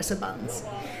got to know how to press the buttons.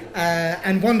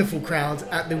 And wonderful crowd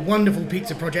at the wonderful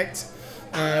pizza project.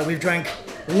 We've drank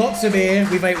lots of beer,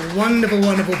 we've ate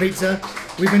wonderful pizza.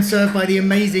 We've been served by the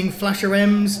amazing Flasher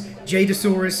M's,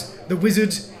 Jadosaurus, the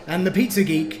Wizard, and the Pizza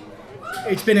Geek.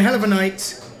 It's been a hell of a night.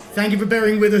 Thank you for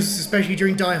bearing with us, especially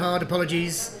during Die Hard.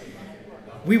 Apologies.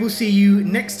 We will see you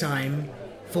next time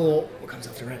for what comes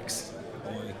after X.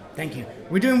 Thank you.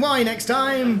 We're doing Y next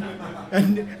time.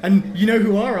 And you know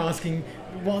who are asking?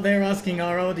 What they're asking,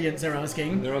 our audience are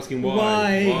asking. They're asking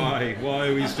why. Why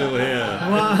are we still here?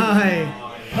 Why?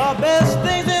 The best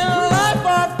things in life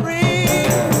are free,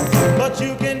 but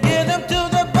you can give them to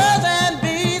the birds and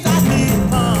bees. I need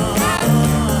fun.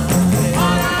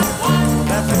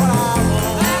 That's what I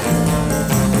want.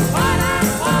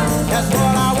 That's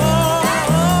what I want.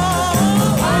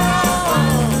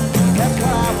 That's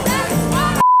what I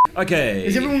want. Okay.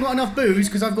 Has everyone got enough booze?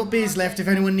 Because I've got beers left if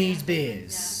anyone needs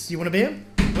beers. You want a beer?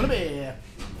 Want a beer?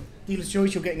 Dealer's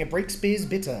choice, you're getting a Breakspears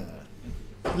Bitter.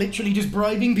 Literally just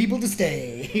bribing people to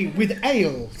stay with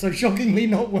ale, so shockingly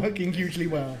not working hugely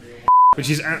well. Which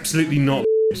is absolutely not.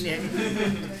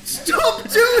 Stop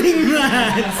doing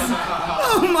that!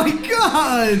 Oh my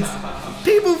god!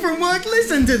 People from work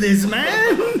listen to this,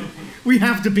 man! We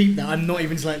have to beat that, I'm not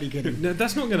even slightly kidding. No,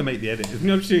 that's not going to make the edit. I'm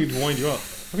just doing it to wind you up.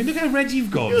 I mean, look how red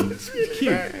you've gone. It's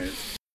cute.